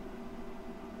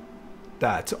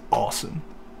 That's awesome.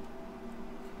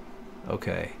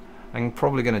 Okay, I'm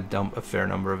probably going to dump a fair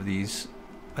number of these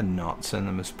and not send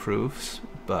them as proofs,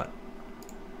 but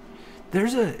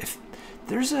there's a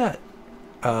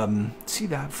see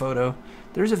that photo?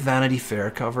 There's a Vanity Fair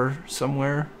cover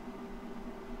somewhere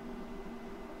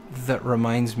that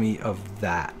reminds me of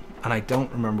that, and I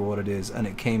don't remember what it is, and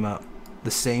it came up,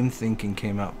 the same thinking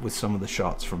came up with some of the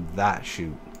shots from that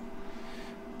shoot,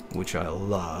 which I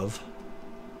love.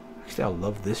 Actually, I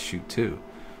love this shoot too.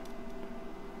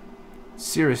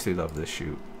 Seriously love this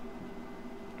shoot.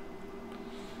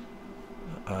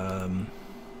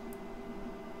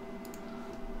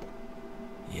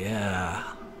 Yeah.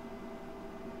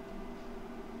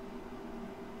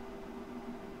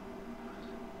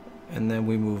 And then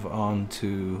we move on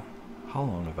to, how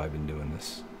long have I been doing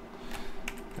this?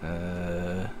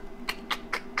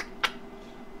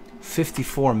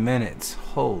 54 minutes.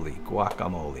 Holy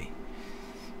guacamole.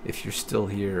 If you're still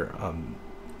here,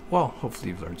 well, hopefully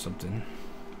you've learned something.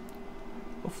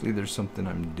 Hopefully there's something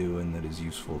I'm doing that is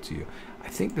useful to you. I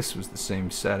think this was the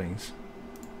same settings.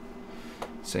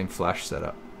 Same flash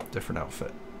setup, different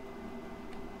outfit.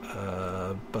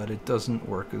 But it doesn't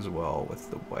work as well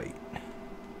with the white.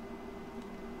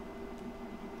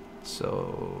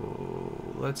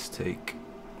 So let's take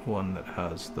one that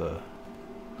has the,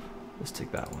 let's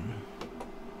take that one.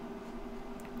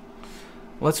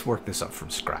 Let's work this up from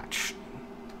scratch.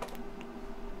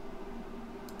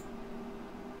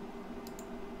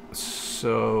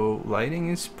 So lighting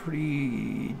is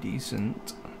pretty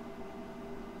decent.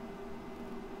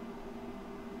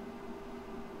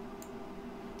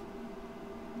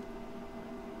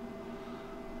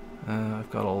 I've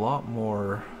got a lot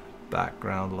more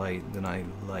background light than I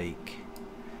like.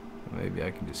 Maybe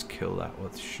I can just kill that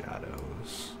with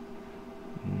shadows.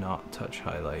 not touch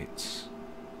highlights.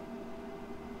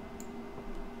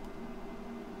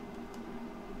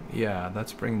 Yeah,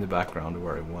 that's bringing the background to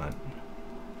where I want.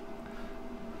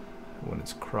 When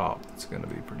it's cropped, it's going to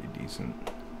be pretty decent.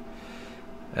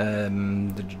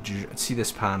 See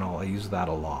this panel? I use that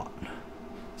a lot.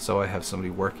 So I have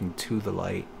somebody working to the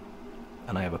light,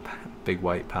 and I have a big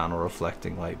white panel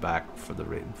reflecting light back for the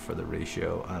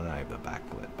ratio, and I have a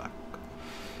backlit back.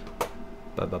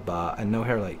 And no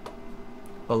hair light.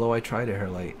 Although I tried a hair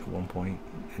light at one point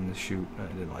in the shoot, and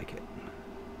I didn't like it.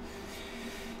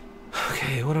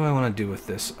 Okay, what do I want to do with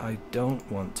this? I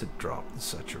don't want to drop the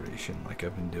saturation like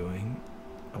I've been doing.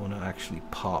 I want to actually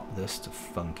pop this to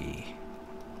funky.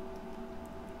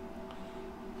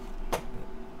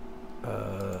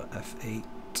 F8.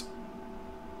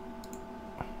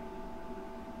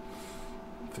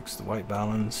 Fix the white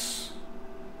balance.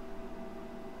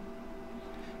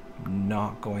 I'm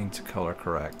not going to color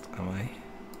correct, am I?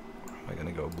 Or am I going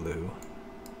to go blue?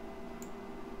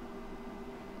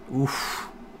 Oof.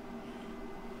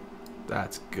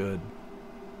 That's good.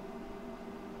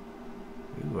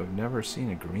 Ooh, I've never seen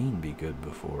a green be good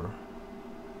before.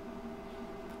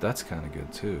 But that's kind of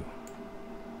good too.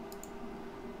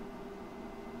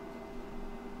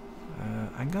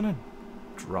 I'm gonna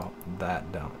drop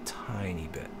that down a tiny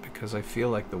bit because I feel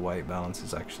like the white balance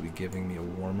is actually giving me a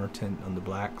warmer tint on the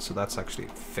black, so that's actually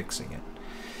fixing it.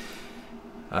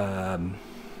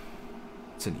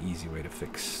 It's an easy way to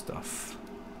fix stuff.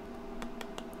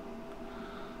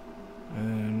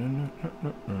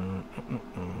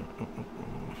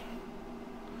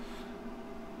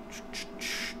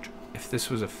 If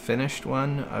this was a finished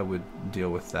one, I would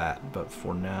deal with that, but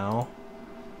for now,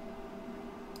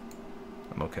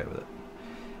 I'm okay with it.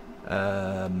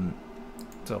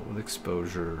 Dealt with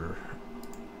exposure,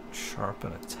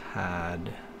 sharpen a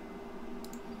tad.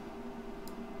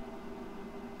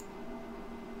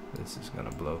 This is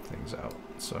gonna blow things out,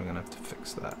 so I'm gonna have to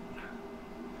fix that.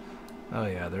 Oh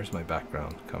yeah, there's my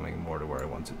background coming more to where I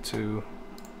want it to.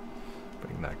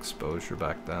 Bring that exposure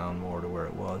back down more to where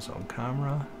it was on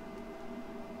camera.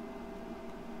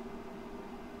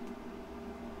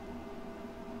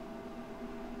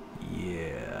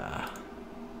 Yeah.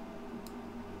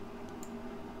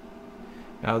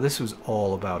 Now this was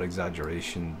all about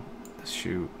exaggeration, this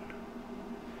shoot.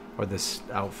 Or this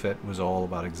outfit was all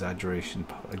about exaggeration,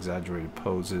 exaggerated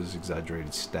poses,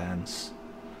 exaggerated stance.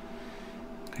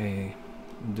 Okay,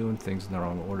 I'm doing things in the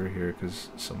wrong order here because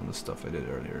some of the stuff I did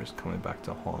earlier is coming back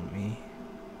to haunt me.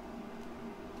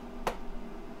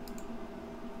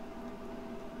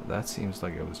 That seems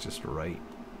like it was just right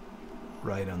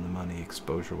on the money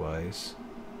exposure-wise.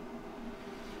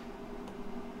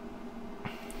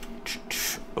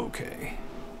 Okay.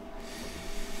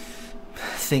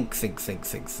 Think.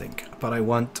 But I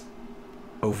want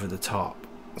over the top.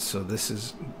 So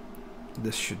this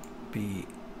should be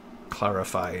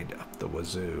clarified up the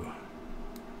wazoo.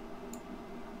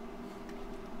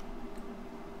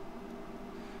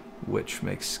 Which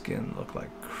makes skin look like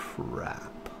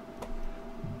crap.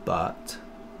 But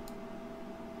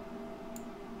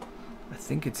I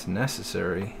think it's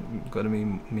necessary. I'm going to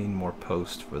mean more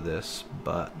post for this,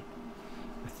 but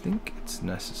I think it's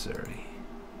necessary.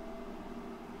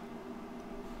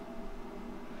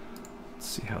 Let's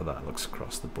see how that looks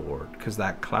across the board, because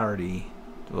that clarity,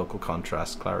 the local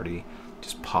contrast clarity,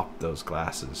 just popped those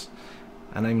glasses.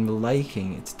 And I'm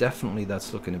liking, it's definitely,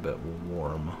 that's looking a bit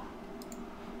warm.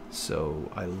 So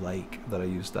I like that I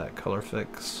used that color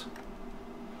fix.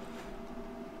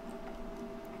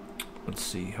 Let's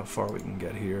see how far we can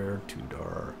get here. Too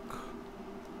dark.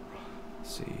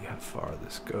 Let's see how far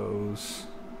this goes.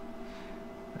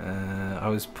 I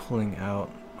was pulling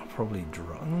out, probably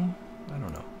drunk, I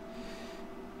don't know.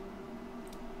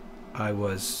 I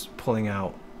was pulling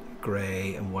out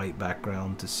gray and white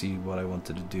background to see what I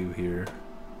wanted to do here.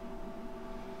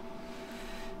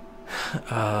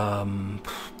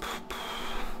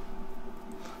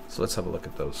 So let's have a look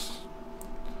at those.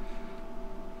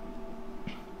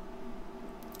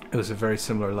 It was a very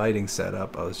similar lighting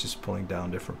setup. I was just pulling down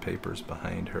different papers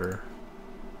behind her.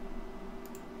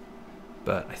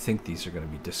 But I think these are going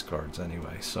to be discards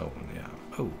anyway, so yeah.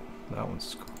 Oh, that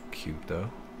one's cute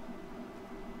though.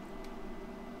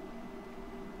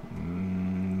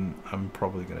 I'm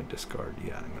probably going to discard.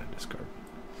 Yeah, I'm going to discard.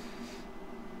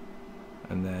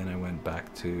 And then I went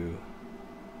back to...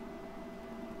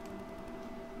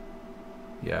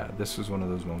 Yeah, this was one of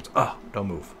those moments. Ah, don't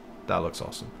move. That looks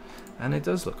awesome. And it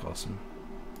does look awesome.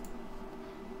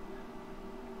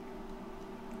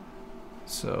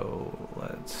 So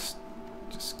let's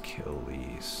just kill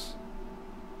these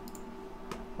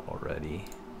already.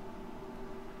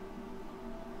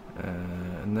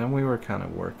 And then we were kind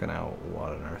of working out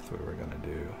what on earth we were going to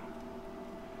do.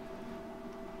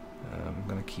 I'm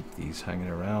going to keep these hanging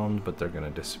around, but they're going to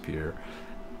disappear.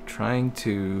 Trying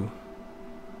to,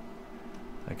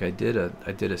 like, I did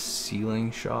a ceiling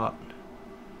shot.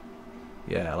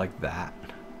 Yeah, like that.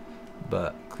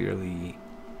 But clearly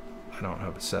I don't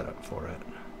have a setup for it.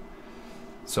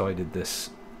 So I did this,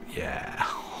 yeah,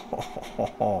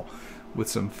 with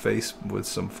some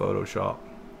Photoshop.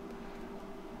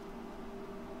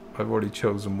 I've already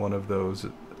chosen one of those,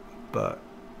 but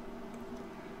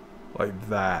like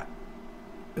that,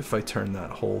 if I turn that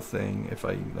whole thing, if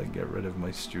I like get rid of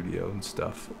my studio and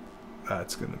stuff,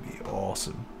 that's gonna be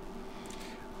awesome.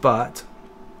 But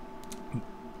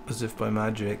as if by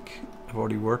magic, I've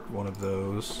already worked one of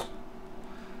those,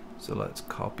 so let's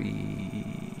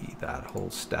copy that whole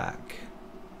stack.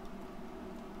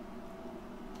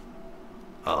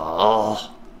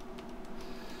 Oh,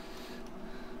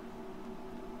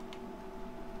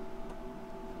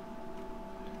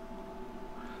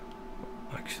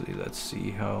 actually, let's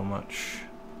see how much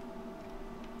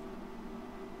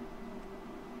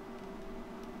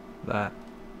that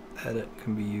edit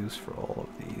can be used for all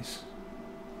of these.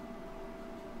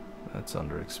 That's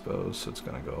underexposed, so it's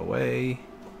going to go away.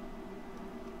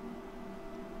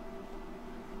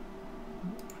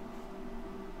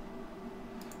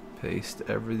 Paste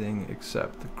everything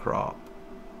except the crop.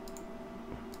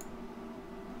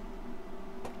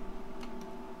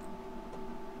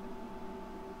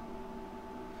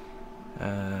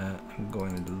 I'm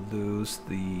going to lose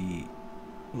the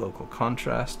local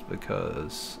contrast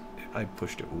because I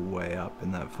pushed it way up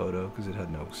in that photo because it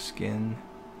had no skin.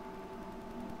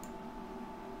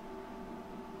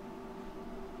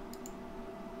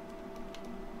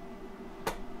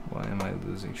 Why am I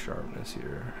losing sharpness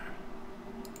here?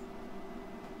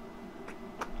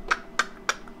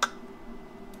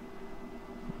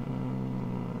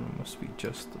 Must be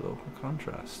just the local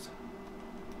contrast.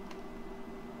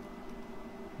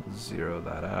 Zero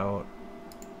that out.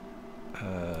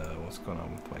 What's going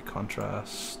on with my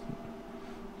contrast?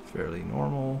 Fairly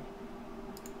normal.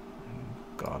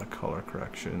 Got a color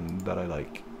correction that I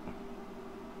like.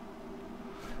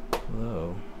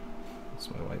 Hello. What's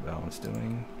my white balance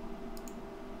doing?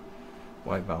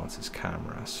 White balance is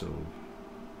camera, so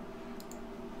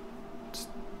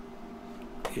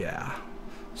yeah.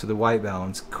 So the white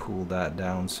balance cooled that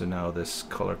down, so now this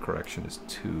color correction is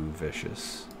too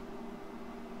vicious.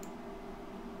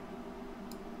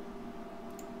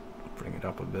 Bring it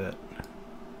up a bit.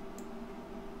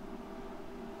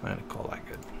 I'm gonna call that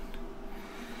good.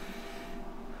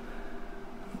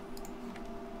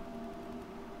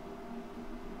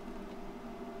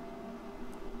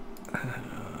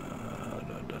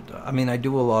 I mean, I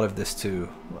do a lot of this too.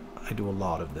 I do a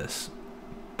lot of this,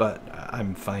 but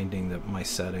I'm finding that my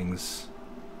settings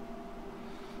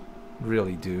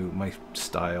really do, my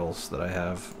styles that I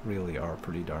have really are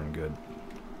pretty darn good.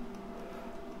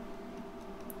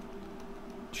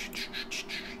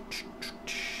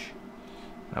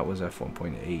 That was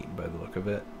f1.8 by the look of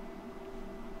it.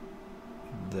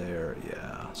 There,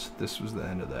 yeah. So this was the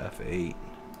end of the f8.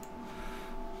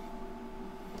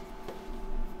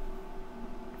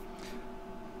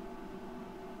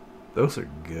 Those are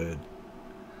good.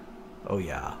 Oh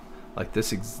yeah, like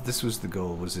this was the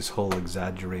goal, was this whole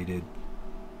exaggerated,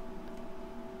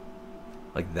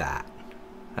 like that.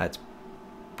 That's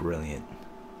brilliant.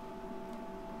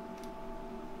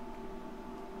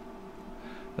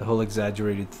 The whole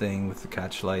exaggerated thing with the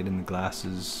catch light and the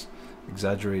glasses,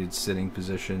 exaggerated sitting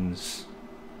positions,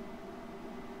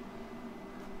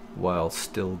 while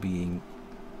still being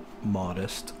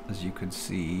modest, as you could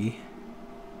see.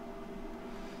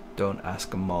 Don't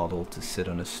ask a model to sit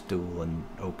on a stool and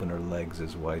open her legs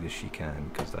as wide as she can,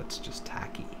 because that's just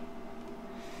tacky.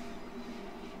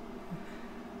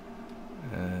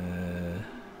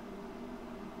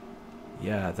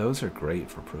 Yeah, those are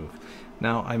great for proof.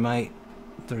 Now I might,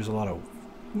 there's a lot of,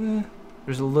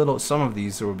 there's a little, some of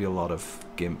these there will be a lot of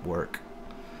GIMP work.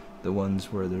 The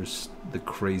ones where there's the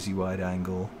crazy wide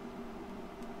angle,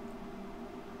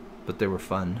 but they were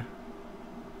fun.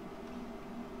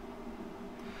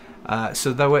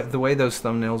 So the way those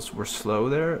thumbnails were slow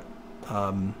there,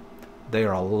 they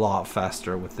are a lot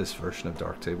faster with this version of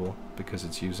Darktable because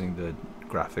it's using the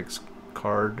graphics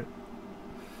card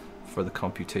for the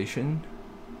computation.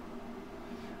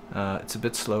 It's a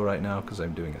bit slow right now because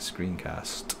I'm doing a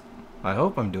screencast. I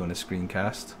hope I'm doing a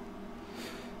screencast.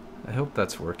 I hope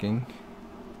that's working.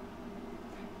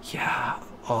 Yeah.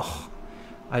 Oh,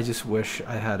 I just wish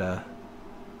I had a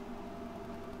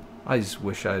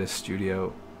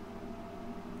studio.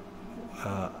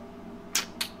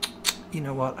 You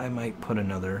know what? I might put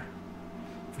another,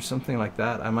 for something like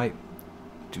that, I might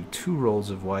do 2 rolls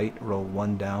of white, roll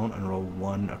 1 down, and roll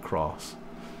 1 across.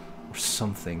 Or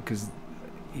something, because,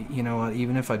 you know what?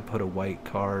 Even if I'd put a white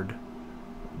card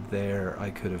there,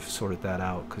 I could have sorted that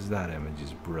out, because that image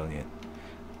is brilliant.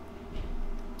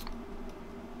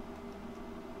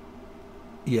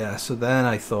 Yeah, so then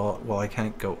I thought, well, I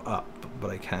can't go up, but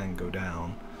I can go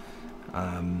down.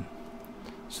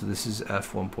 So this is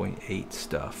f1.8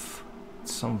 stuff.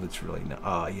 Some of it's really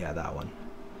yeah, that one.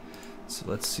 So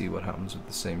let's see what happens with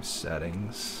the same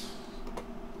settings.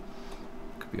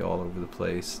 Could be all over the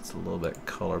place. It's a little bit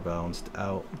color balanced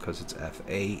out because it's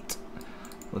f8.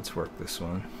 Let's work this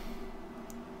one.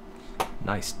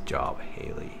 Nice job,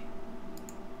 Haley.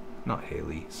 Not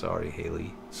Haley. Sorry,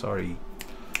 Haley. Sorry,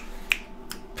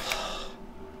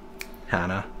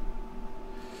 Hannah.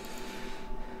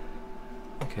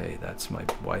 Okay, that's my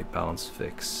white balance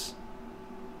fix.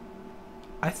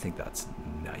 I think that's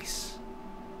nice.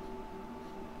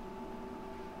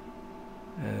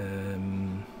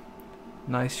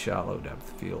 Nice shallow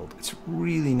depth field. It's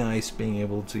really nice being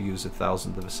able to use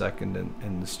 1/1000th of a second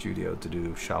in the studio to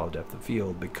do shallow depth of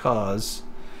field, because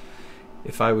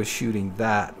if I was shooting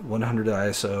that 100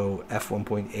 ISO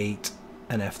f1.8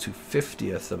 and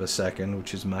f2/50th of a second,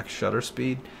 which is max shutter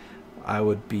speed, I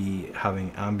would be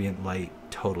having ambient light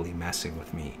totally messing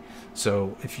with me.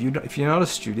 So if you're not a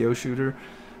studio shooter,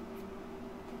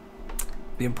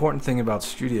 the important thing about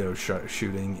studio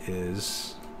shooting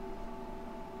is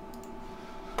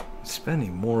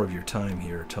spending more of your time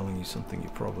here telling you something you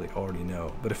probably already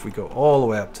know. But if we go all the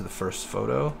way up to the first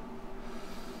photo,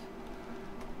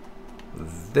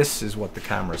 this is what the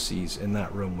camera sees in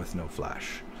that room with no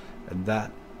flash. And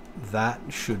that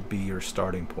should be your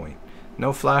starting point.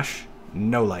 No flash,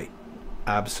 no light.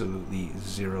 Absolutely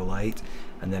 0 light.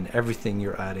 And then everything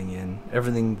you're adding in,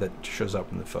 everything that shows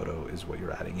up in the photo is what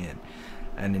you're adding in.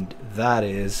 And that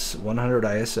is 100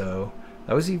 ISO.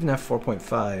 That was even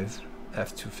f4.5,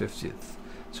 f2/50th.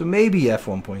 So maybe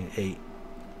f1.8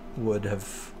 would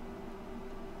have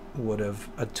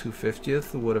at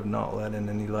 2/50th would have not let in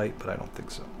any light, but I don't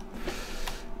think so.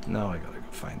 Now I gotta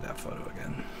go find that photo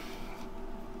again.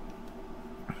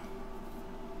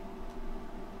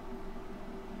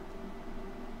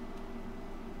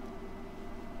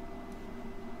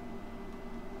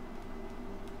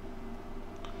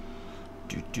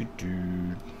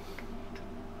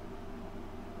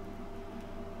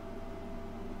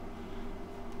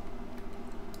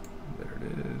 There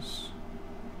it is.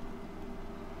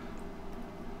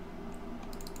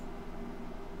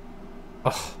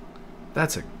 Oh,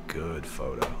 that's a good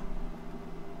photo.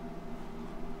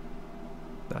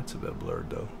 That's a bit blurred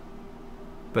though.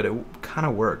 But it kind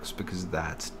of works because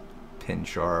that's pin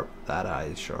sharp, that eye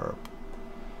is sharp.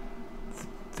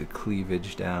 The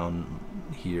cleavage down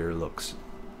here looks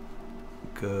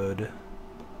good.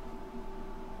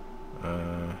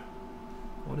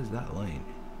 What is that line?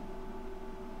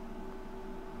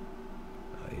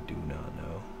 I do not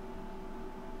know.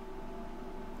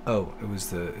 Oh, it's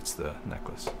the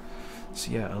necklace.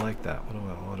 So yeah, I like that.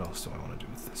 What else do I want to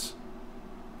do with this?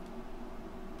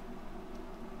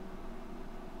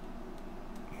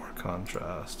 More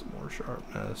contrast, more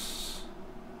sharpness.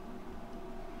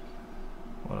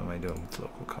 What am I doing with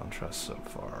local contrast so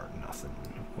far? Nothing.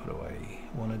 What do I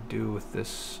want to do with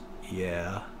this?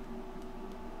 Yeah,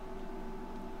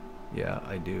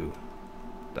 I do.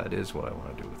 That is what I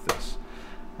want to do with this.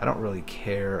 I don't really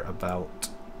care about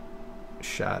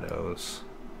shadows.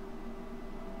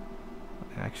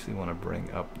 I actually want to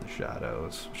bring up the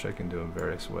shadows, which I can do in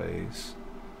various ways.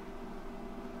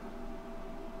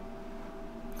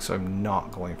 So I'm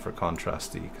not going for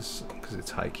contrasty because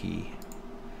it's high key.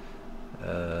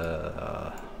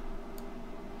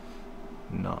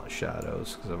 Not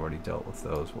shadows because I've already dealt with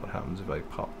those. What happens if I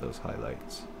pop those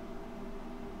highlights?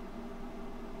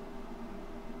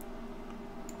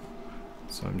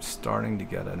 So I'm starting to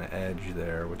get an edge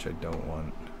there, which I don't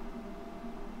want.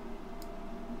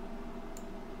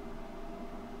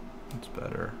 It's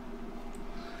better.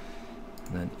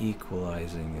 And then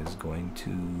equalizing is going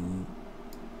to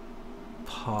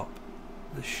pop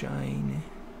the shine.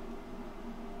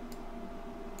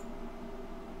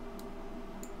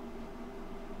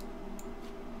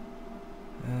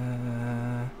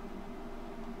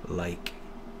 Like,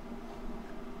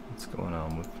 what's going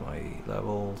on with my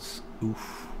levels?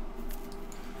 Oof.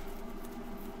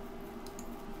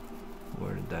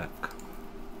 Where did that come?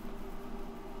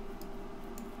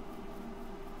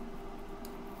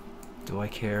 Do I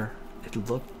care? It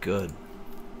looked good.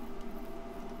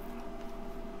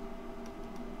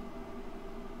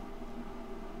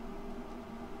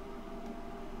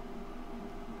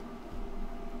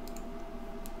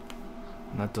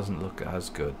 that doesn't look as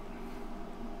good.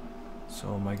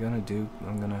 So am I gonna do,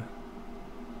 I'm gonna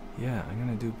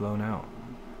do blown out.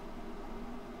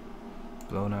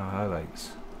 Blown out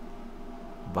highlights.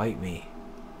 Bite me.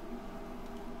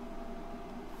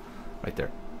 Right there.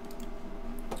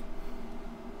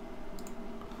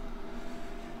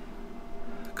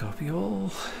 Copy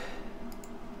all.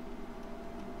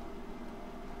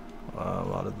 A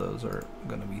lot of those are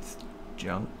gonna be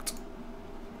junked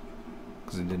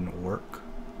because it didn't work.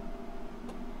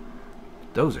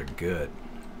 Those are good.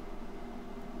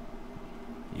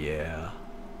 Yeah.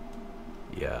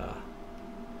 Yeah.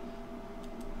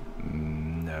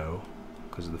 No,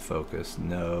 because of the focus.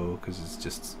 No, because it's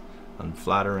just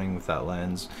unflattering with that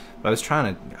lens. But I was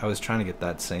trying to get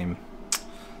that same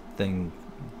thing,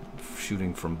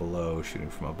 shooting from below, shooting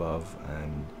from above,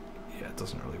 and yeah, it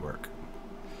doesn't really work.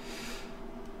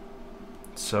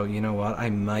 So you know what? I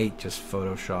might just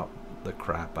Photoshop the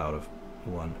crap out of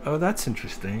one. Oh, that's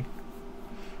interesting.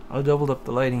 I doubled up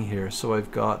the lighting here, so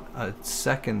I've got a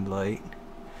second light.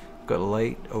 I've got a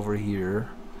light over here,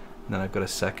 and then I've got a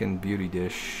second beauty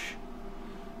dish.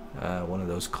 One of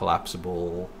those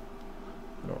collapsible.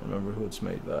 I don't remember who it's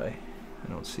made by. I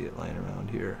don't see it lying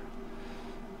around here.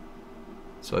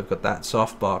 So I've got that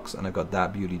softbox and I've got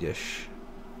that beauty dish.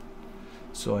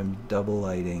 So I'm double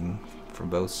lighting from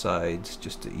both sides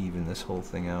just to even this whole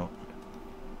thing out.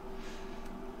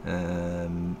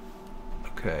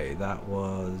 Okay, that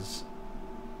was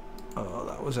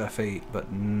F8,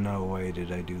 but no way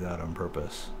did I do that on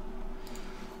purpose.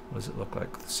 What does it look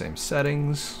like? The same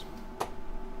settings.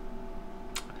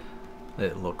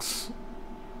 It looks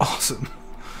awesome.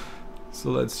 So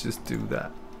let's just do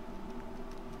that.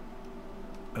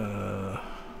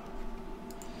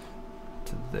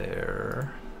 To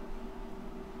there.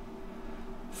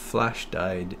 Flash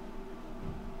dyed.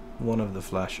 One of the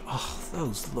flash. Oh,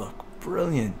 those look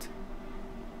brilliant.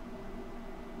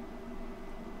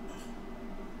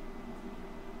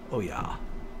 Oh yeah.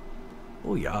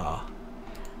 Oh yeah.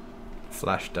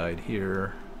 Flash dyed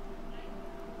here.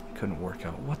 Couldn't work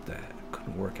out what the heck.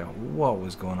 Couldn't work out what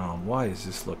was going on. Why does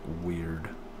this look weird?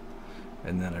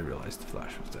 And then I realized the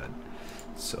flash was dead.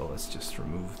 So let's just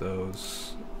remove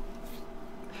those.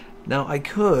 Now I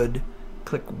could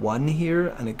click 1 here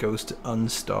and it goes to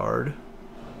unstarred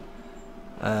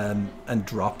and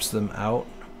drops them out.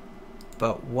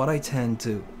 But what I tend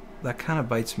to, that kind of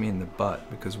bites me in the butt,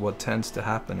 because what tends to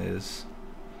happen is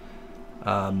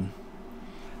I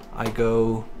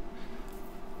go,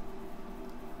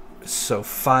 so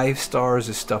 5 stars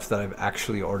is stuff that I've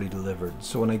actually already delivered.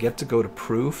 So when I get to go to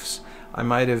proofs, I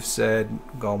might have said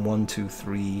gone 1, 2,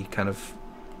 3, kind of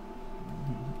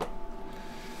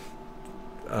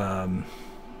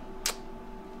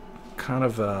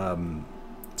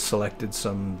selected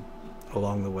some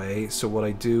along the way. So what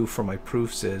I do for my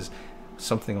proofs is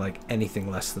something like anything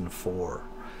less than 4,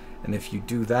 and if you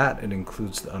do that, it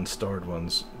includes the unstarred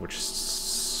ones, which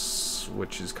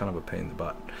is kind of a pain in the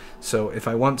butt. So if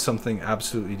I want something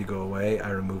absolutely to go away,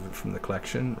 I remove it from the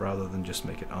collection rather than just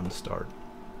make it unstarred.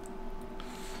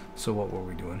 So what were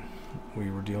we doing?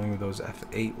 We were dealing with those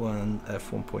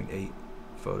f1.8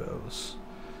 photos.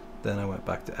 Then I went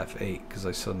back to f8 because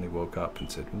I suddenly woke up and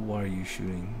said, why are you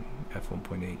shooting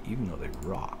f1.8 even though they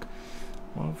rock?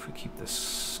 Well, if we keep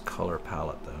this color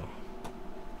palette though.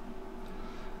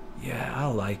 Yeah, I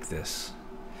like this.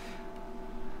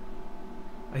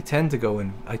 I tend to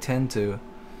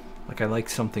like, I like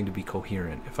something to be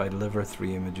coherent. If I deliver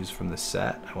 3 images from the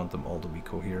set, I want them all to be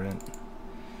coherent.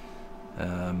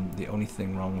 The only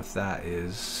thing wrong with that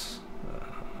is,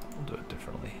 we'll do it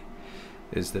differently,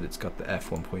 is that it's got the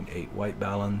f1.8 white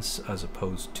balance as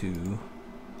opposed to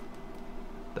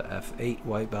the f8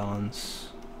 white balance.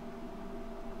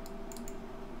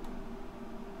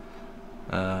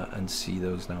 And see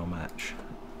those now match.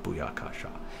 Booyakasha.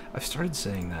 I've started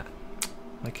saying that.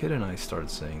 My kid and I started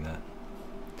saying that.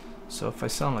 So if I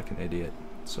sound like an idiot,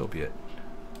 so be it.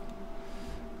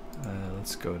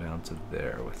 Let's go down to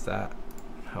there with that.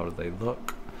 How do they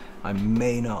look? I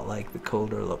may not like the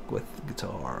colder look with the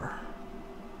guitar.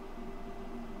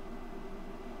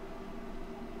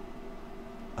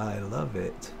 I love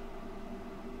it.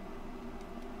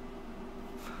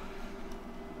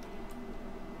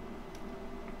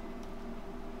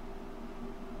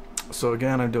 So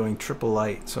again, I'm doing triple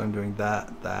light, so I'm doing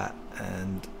that,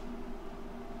 and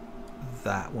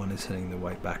that one is hitting the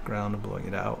white background and blowing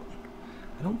it out.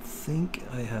 I don't think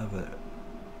I have an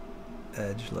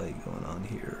edge light going on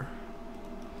here.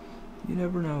 You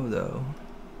never know though.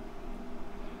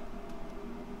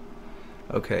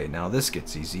 Okay, now this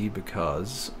gets easy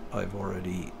because I've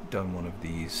already done one of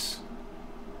these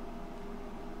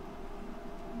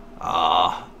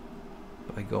Ah,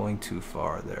 by going too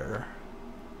far there,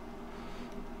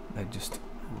 I just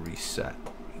reset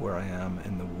where I am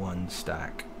in the one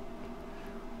stack,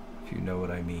 if you know what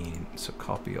I mean. So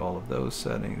copy all of those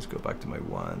settings, go back to my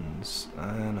ones,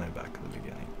 and I'm back at the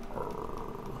beginning.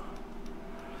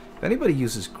 If anybody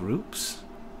uses groups,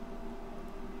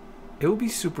 it would be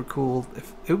super cool.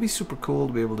 It would be super cool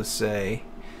to be able to say,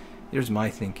 here's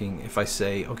my thinking. If I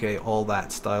say, okay, all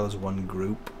that style is one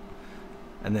group,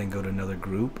 and then go to another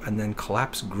group, and then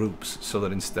collapse groups, so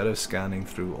that instead of scanning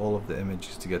through all of the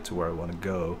images to get to where I want to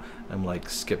go, I'm like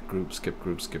skip group, skip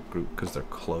group, skip group, because they're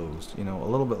closed. You know, a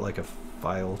little bit like a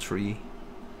file tree.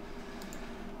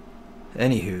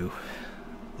 Anywho,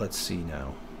 let's see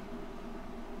now.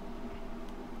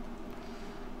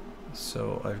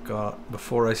 So I've got,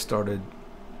 before I started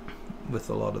with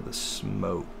a lot of the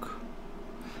smoke,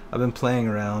 I've been playing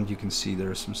around. You can see there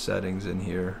are some settings in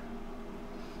here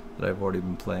that I've already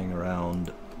been playing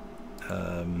around.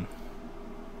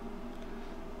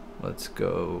 Let's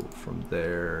go from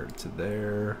there to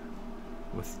there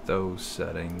with those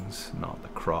settings, not the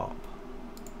crop.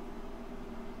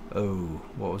 Oh,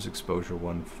 what was exposure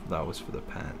 1? That was for the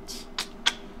pants.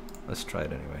 Let's try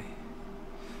it anyway.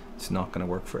 It's not going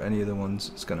to work for any of the ones.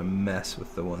 It's going to mess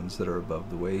with the ones that are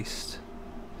above the waist,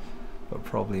 but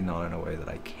probably not in a way that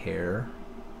I care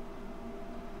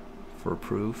for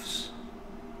proofs.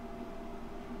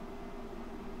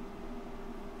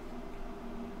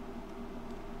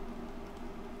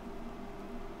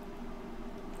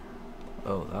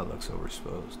 Oh, that looks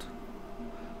overexposed.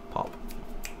 Pop.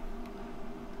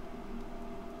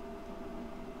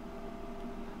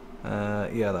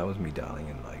 Yeah, that was me dialing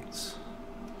in lights.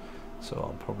 So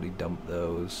I'll probably dump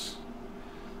those.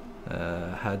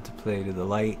 Had to play to the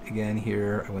light again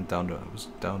here. I was down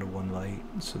to one light.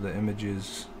 So the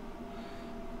images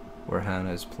where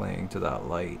Hannah is playing to that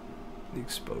light, the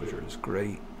exposure is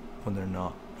great. When they're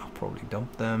not, I'll probably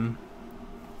dump them.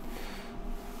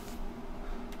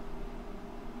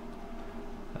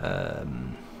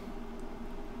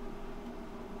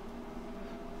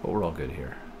 But we're all good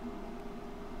here.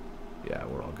 Yeah,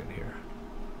 we're all good here.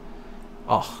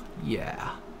 Oh,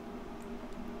 yeah.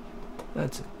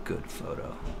 That's a good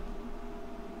photo.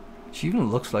 She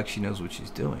even looks like she knows what she's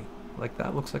doing. Like,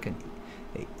 that looks like an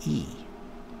E.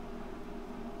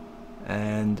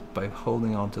 And by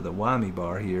holding on to the whammy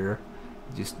bar here,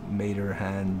 it just made her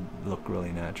hand look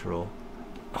really natural.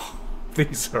 Oh,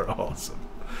 these are awesome.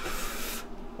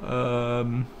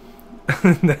 And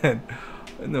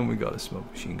then we got a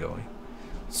smoke machine going.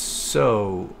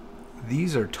 So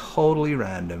these are totally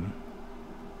random,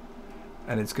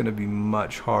 and it's going to be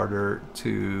much harder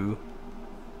to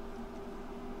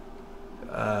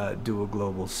do a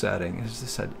global setting. Has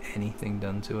this had anything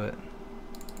done to it?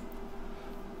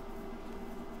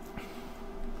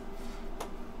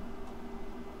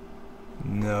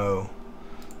 No.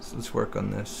 So let's work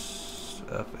on this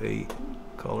F8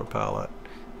 color palette.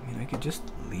 I mean, I could just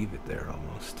leave it there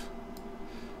almost.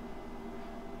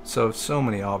 So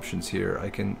many options here. I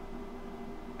can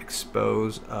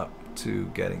expose up to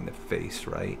getting the face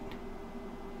right.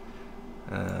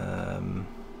 I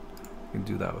can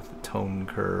do that with the tone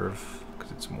curve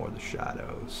because it's more the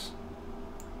shadows.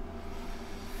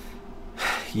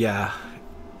 Yeah,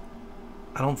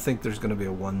 I don't think there's going to be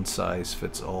a one size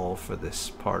fits all for this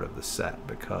part of the set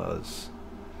because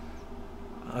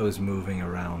I was moving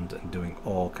around and doing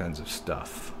all kinds of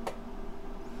stuff.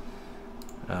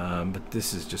 But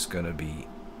this is just going to be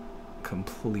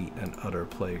complete and utter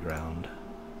playground.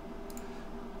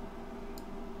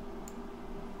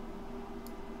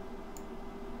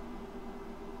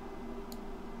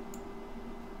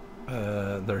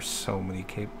 There's so many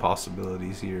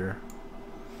possibilities here.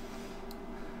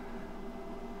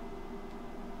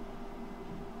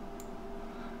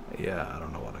 Yeah, I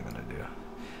don't know what I'm gonna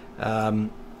do.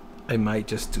 I might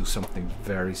just do something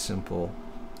very simple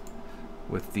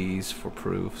with these for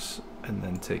proofs and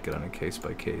then take it on a case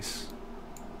by case.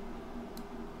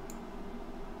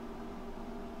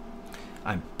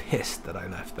 I'm pissed that I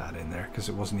left that in there because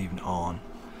it wasn't even on.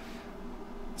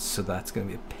 So that's gonna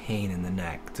be a pain in the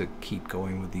neck to keep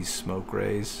going with these smoke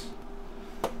rays.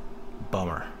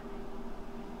 Bummer.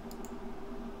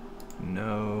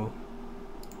 No.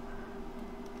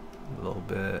 A little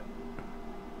bit.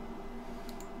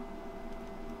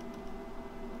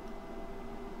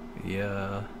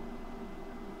 Yeah.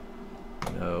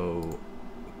 No.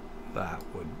 That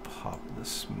would pop the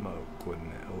smoke,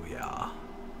 wouldn't it? Oh yeah.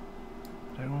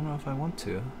 But I don't know if I want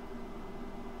to.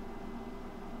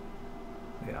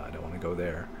 Yeah, I don't want to go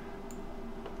there.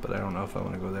 But I don't know if I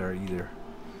want to go there either.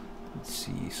 Let's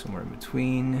see, somewhere in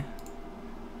between.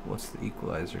 What's the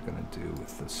equalizer gonna do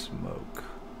with the smoke?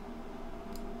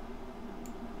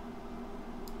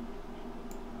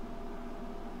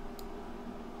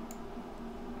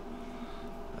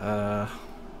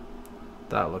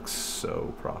 That looks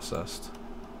so processed.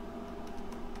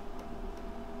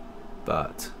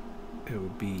 But it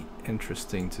would be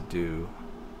interesting to do.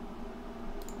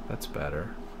 That's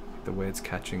better. The way it's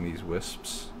catching these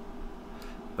wisps.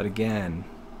 But again,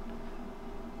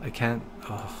 I can't.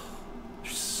 Oh,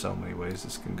 there's so many ways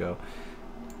this can go.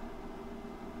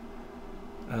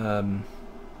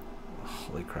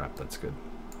 Holy crap, that's good.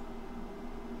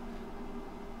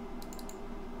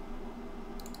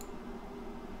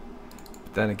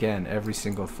 But then again, every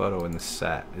single photo in the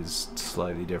set is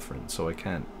slightly different, so I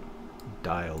can't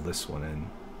dial this one in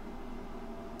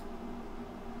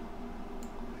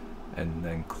and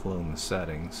then clone the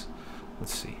settings.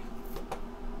 Let's see.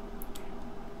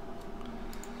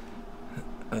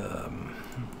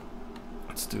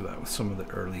 Let's do that with some of the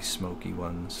early smoky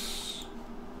ones.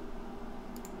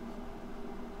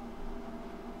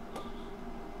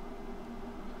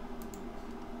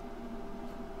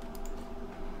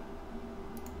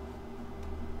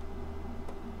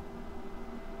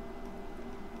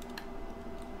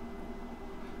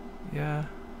 Yeah.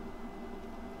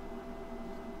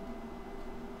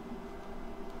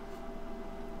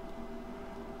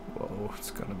 Whoa,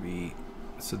 it's gonna be,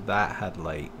 so that had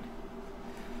light.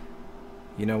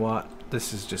 You know what?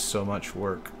 This is just so much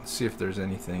work. Let's see if there's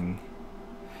anything.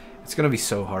 It's gonna be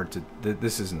so hard to,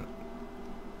 this is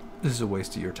a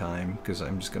waste of your time, because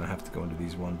I'm just gonna have to go into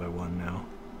these one by one now.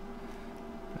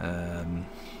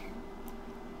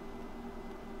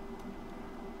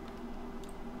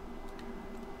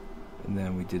 And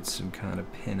then we did some kind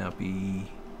of pin-up-y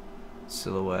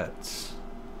silhouettes.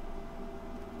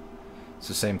 It's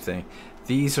the same thing.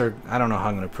 These are, I don't know how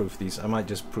I'm going to proof these. I might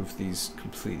just proof these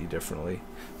completely differently,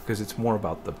 because it's more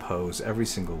about the pose. Every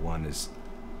single one is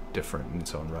different in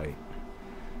its own right.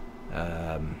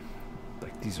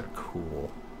 Like, these are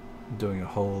cool. I'm doing a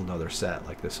whole nother set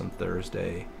like this on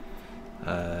Thursday.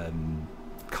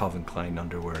 Calvin Klein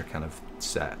underwear kind of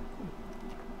set.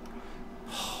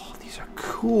 Oh, these are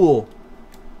cool.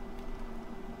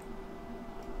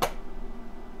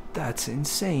 That's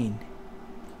insane.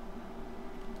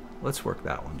 Let's work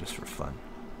that one just for fun.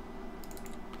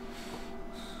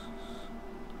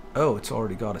 Oh, it's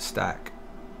already got a stack.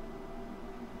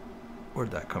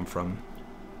 Where'd that come from?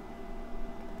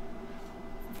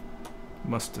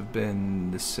 Must have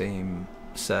been the same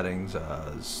settings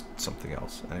as something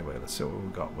else. Anyway, let's see what we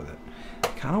got with it. I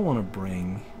kind of want to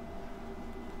bring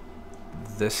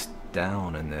this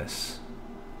down in this.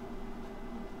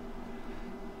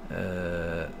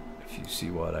 If you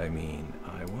see what I mean,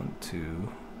 I want to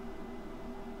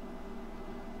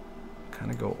kind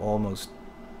of go almost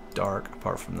dark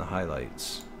apart from the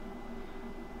highlights,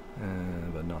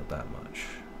 but not that much.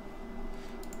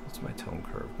 What's my tone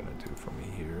curve gonna do for me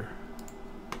here?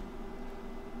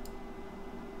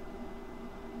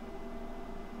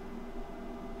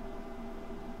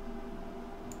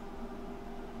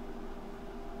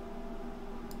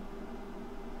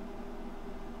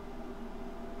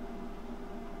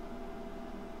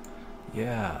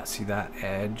 Yeah, see that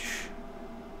edge?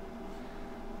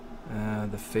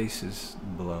 The face is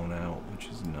blown out, which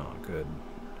is not good.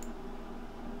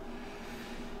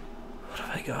 What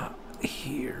have I got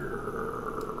here?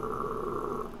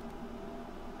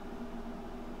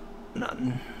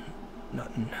 Nothing.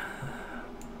 Nothing.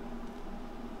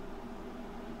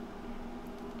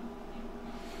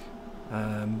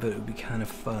 But it would be kind of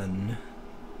fun.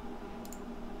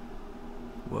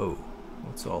 Whoa,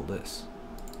 what's all this?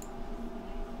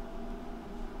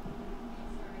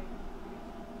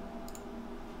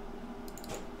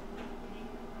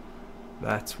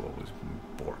 That's what was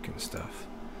borking stuff.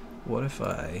 What if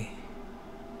I...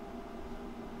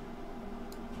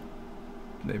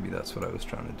 Maybe that's what I was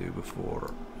trying to do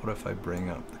before. What if I bring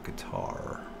up the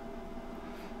guitar?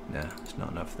 Nah, there's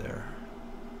not enough there.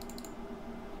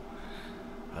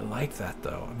 I like that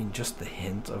though. I mean, just the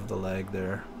hint of the leg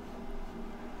there.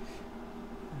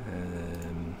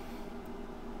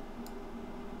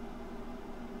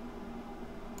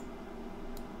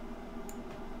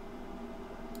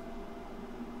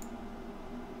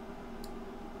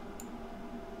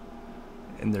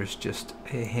 And there's just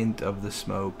a hint of the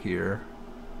smoke here.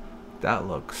 That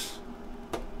looks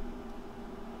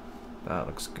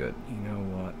good. You know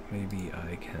what? Maybe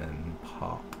I can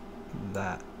pop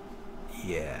that.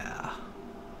 Yeah.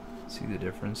 See the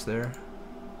difference there?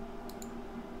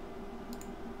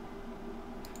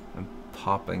 I'm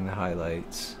popping the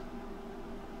highlights.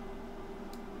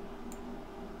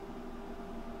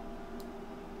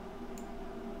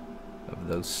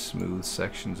 those smooth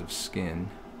sections of skin.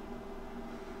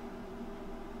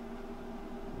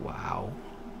 Wow.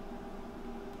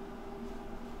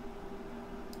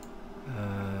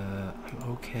 I'm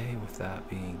okay with that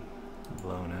being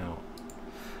blown out.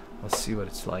 Let's see what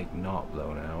it's like not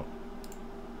blown out.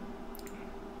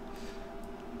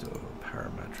 Do a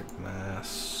parametric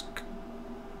mask.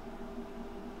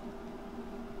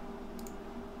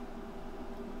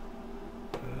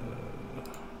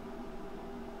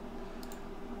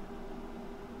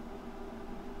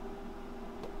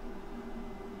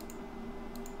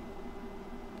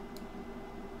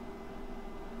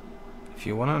 If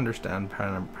you want to understand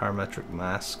parametric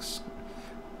masks,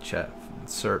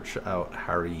 search out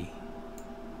Harry,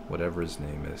 whatever his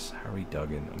name is, Harry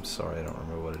Duggan. I'm sorry, I don't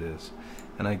remember what it is.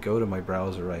 And I go to my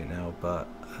browser right now, but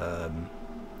I'm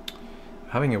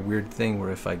having a weird thing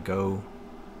where if I go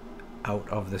out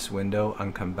of this window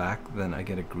and come back, then I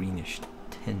get a greenish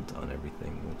tint on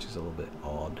everything, which is a little bit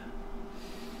odd.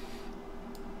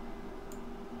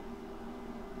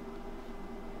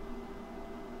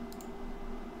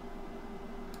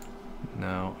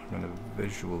 Now I'm going to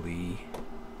visually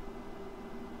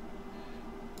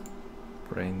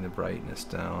bring the brightness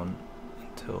down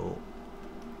until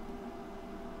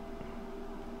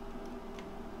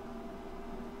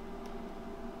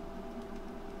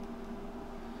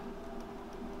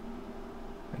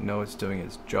I know it's doing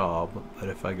its job, but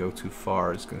if I go too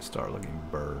far, it's going to start looking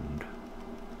burned.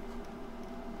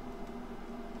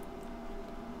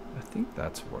 I think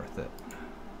that's worth it.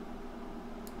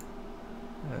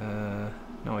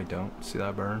 No, I don't. See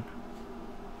that burn?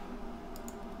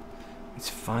 It's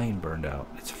fine burned out.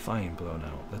 It's fine blown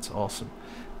out. That's awesome.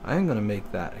 I am going to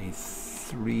make that a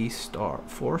 3-star,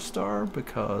 4-star,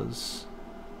 because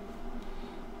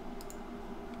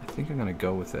I think I'm going to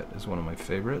go with it as one of my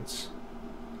favorites.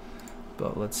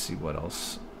 But let's see what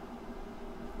else.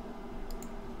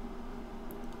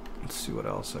 Let's see what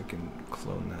else I can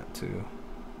clone that to.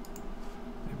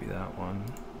 Maybe that one.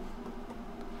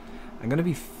 I'm going to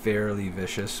be fairly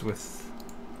vicious with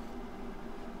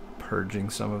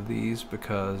purging some of these,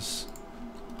 because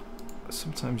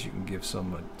sometimes you can give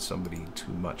somebody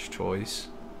too much choice.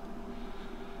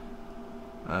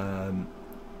 And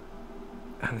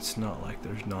it's not like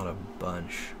there's not a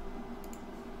bunch.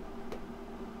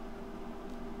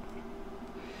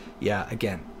 Yeah,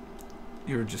 again,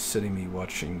 you're just sitting me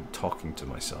watching, talking to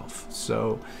myself.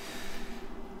 So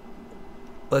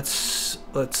let's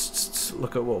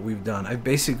look at what we've done. I've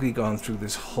basically gone through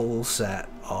this whole set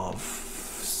of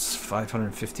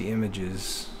 550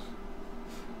 images,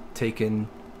 taken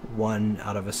one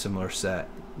out of a similar set,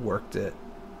 worked it,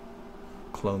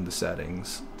 cloned the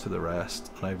settings to the rest,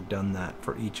 and I've done that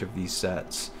for each of these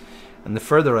sets. And the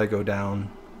further I go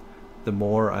down, the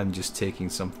more I'm just taking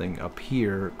something up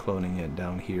here, cloning it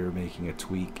down here, making a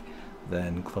tweak,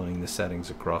 then cloning the settings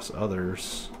across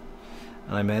others.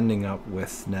 And I'm ending up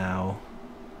with now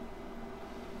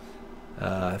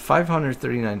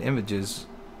 539 images,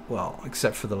 well,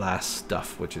 except for the last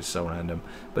stuff, which is so random.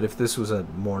 But if this was a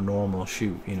more normal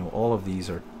shoot, you know, all of these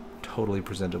are totally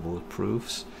presentable as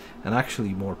proofs, and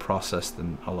actually more processed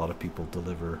than a lot of people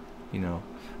deliver. You know,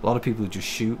 a lot of people just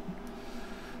shoot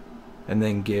and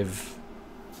then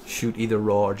shoot either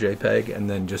RAW or JPEG and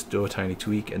then just do a tiny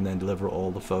tweak and then deliver all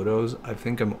the photos. I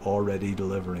think I'm already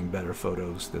delivering better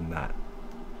photos than that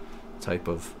type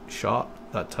of shot,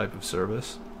 that type of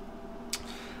service.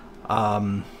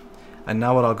 And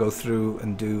now what I'll go through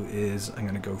and do is I'm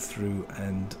going to go through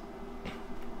and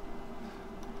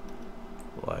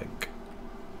like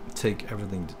take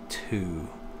everything to 2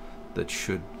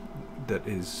 that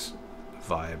is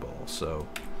viable. So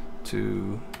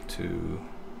 2, 2,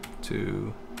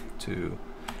 2, 2,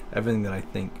 everything that I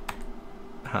think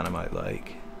Hannah might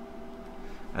like.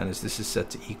 And as this is set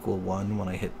to equal 1, when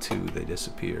I hit 2, they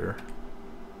disappear.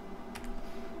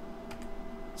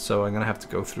 So I'm going to have to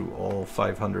go through all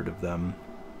 500 of them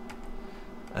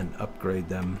and upgrade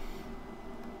them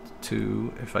to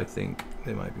 2 if I think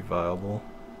they might be viable.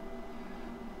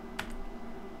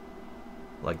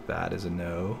 Like that is a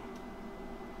no.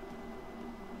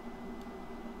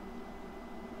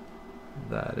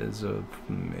 That is a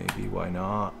maybe, why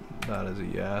not? That is a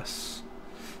yes.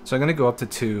 So I'm going to go up to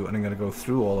 2 and I'm going to go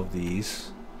through all of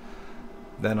these.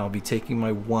 Then I'll be taking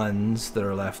my 1s that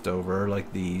are left over,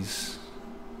 like these,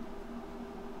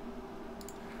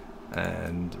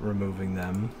 and removing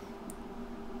them.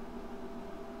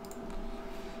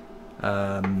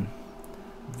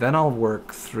 Then I'll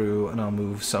work through and I'll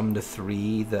move some to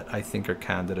 3 that I think are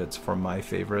candidates for my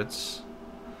favorites.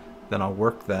 Then I'll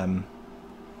work them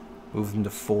move them to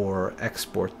 4,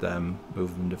 export them,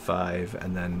 move them to 5,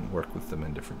 and then work with them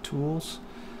in different tools.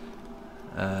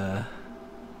 But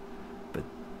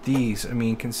these, I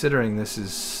mean, considering this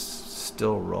is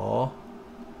still raw,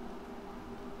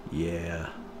 yeah,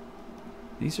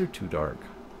 these are too dark.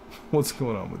 What's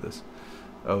going on with this?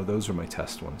 Oh, those are my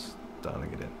test ones.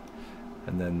 Dialing it in.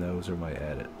 And then those are my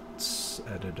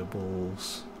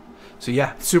editables. So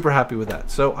yeah, super happy with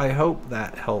that. So I hope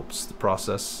that helps the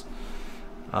process.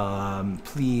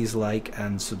 Please like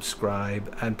and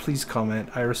subscribe, and please comment.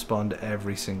 I respond to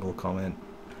every single comment.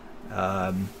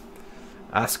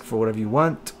 Ask for whatever you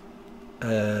want.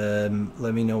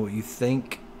 Let me know what you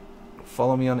think.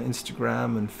 Follow me on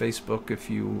Instagram and Facebook if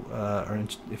you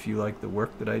if you like the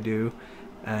work that I do,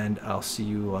 and I'll see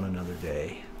you on another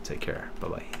day. Take care. Bye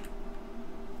bye.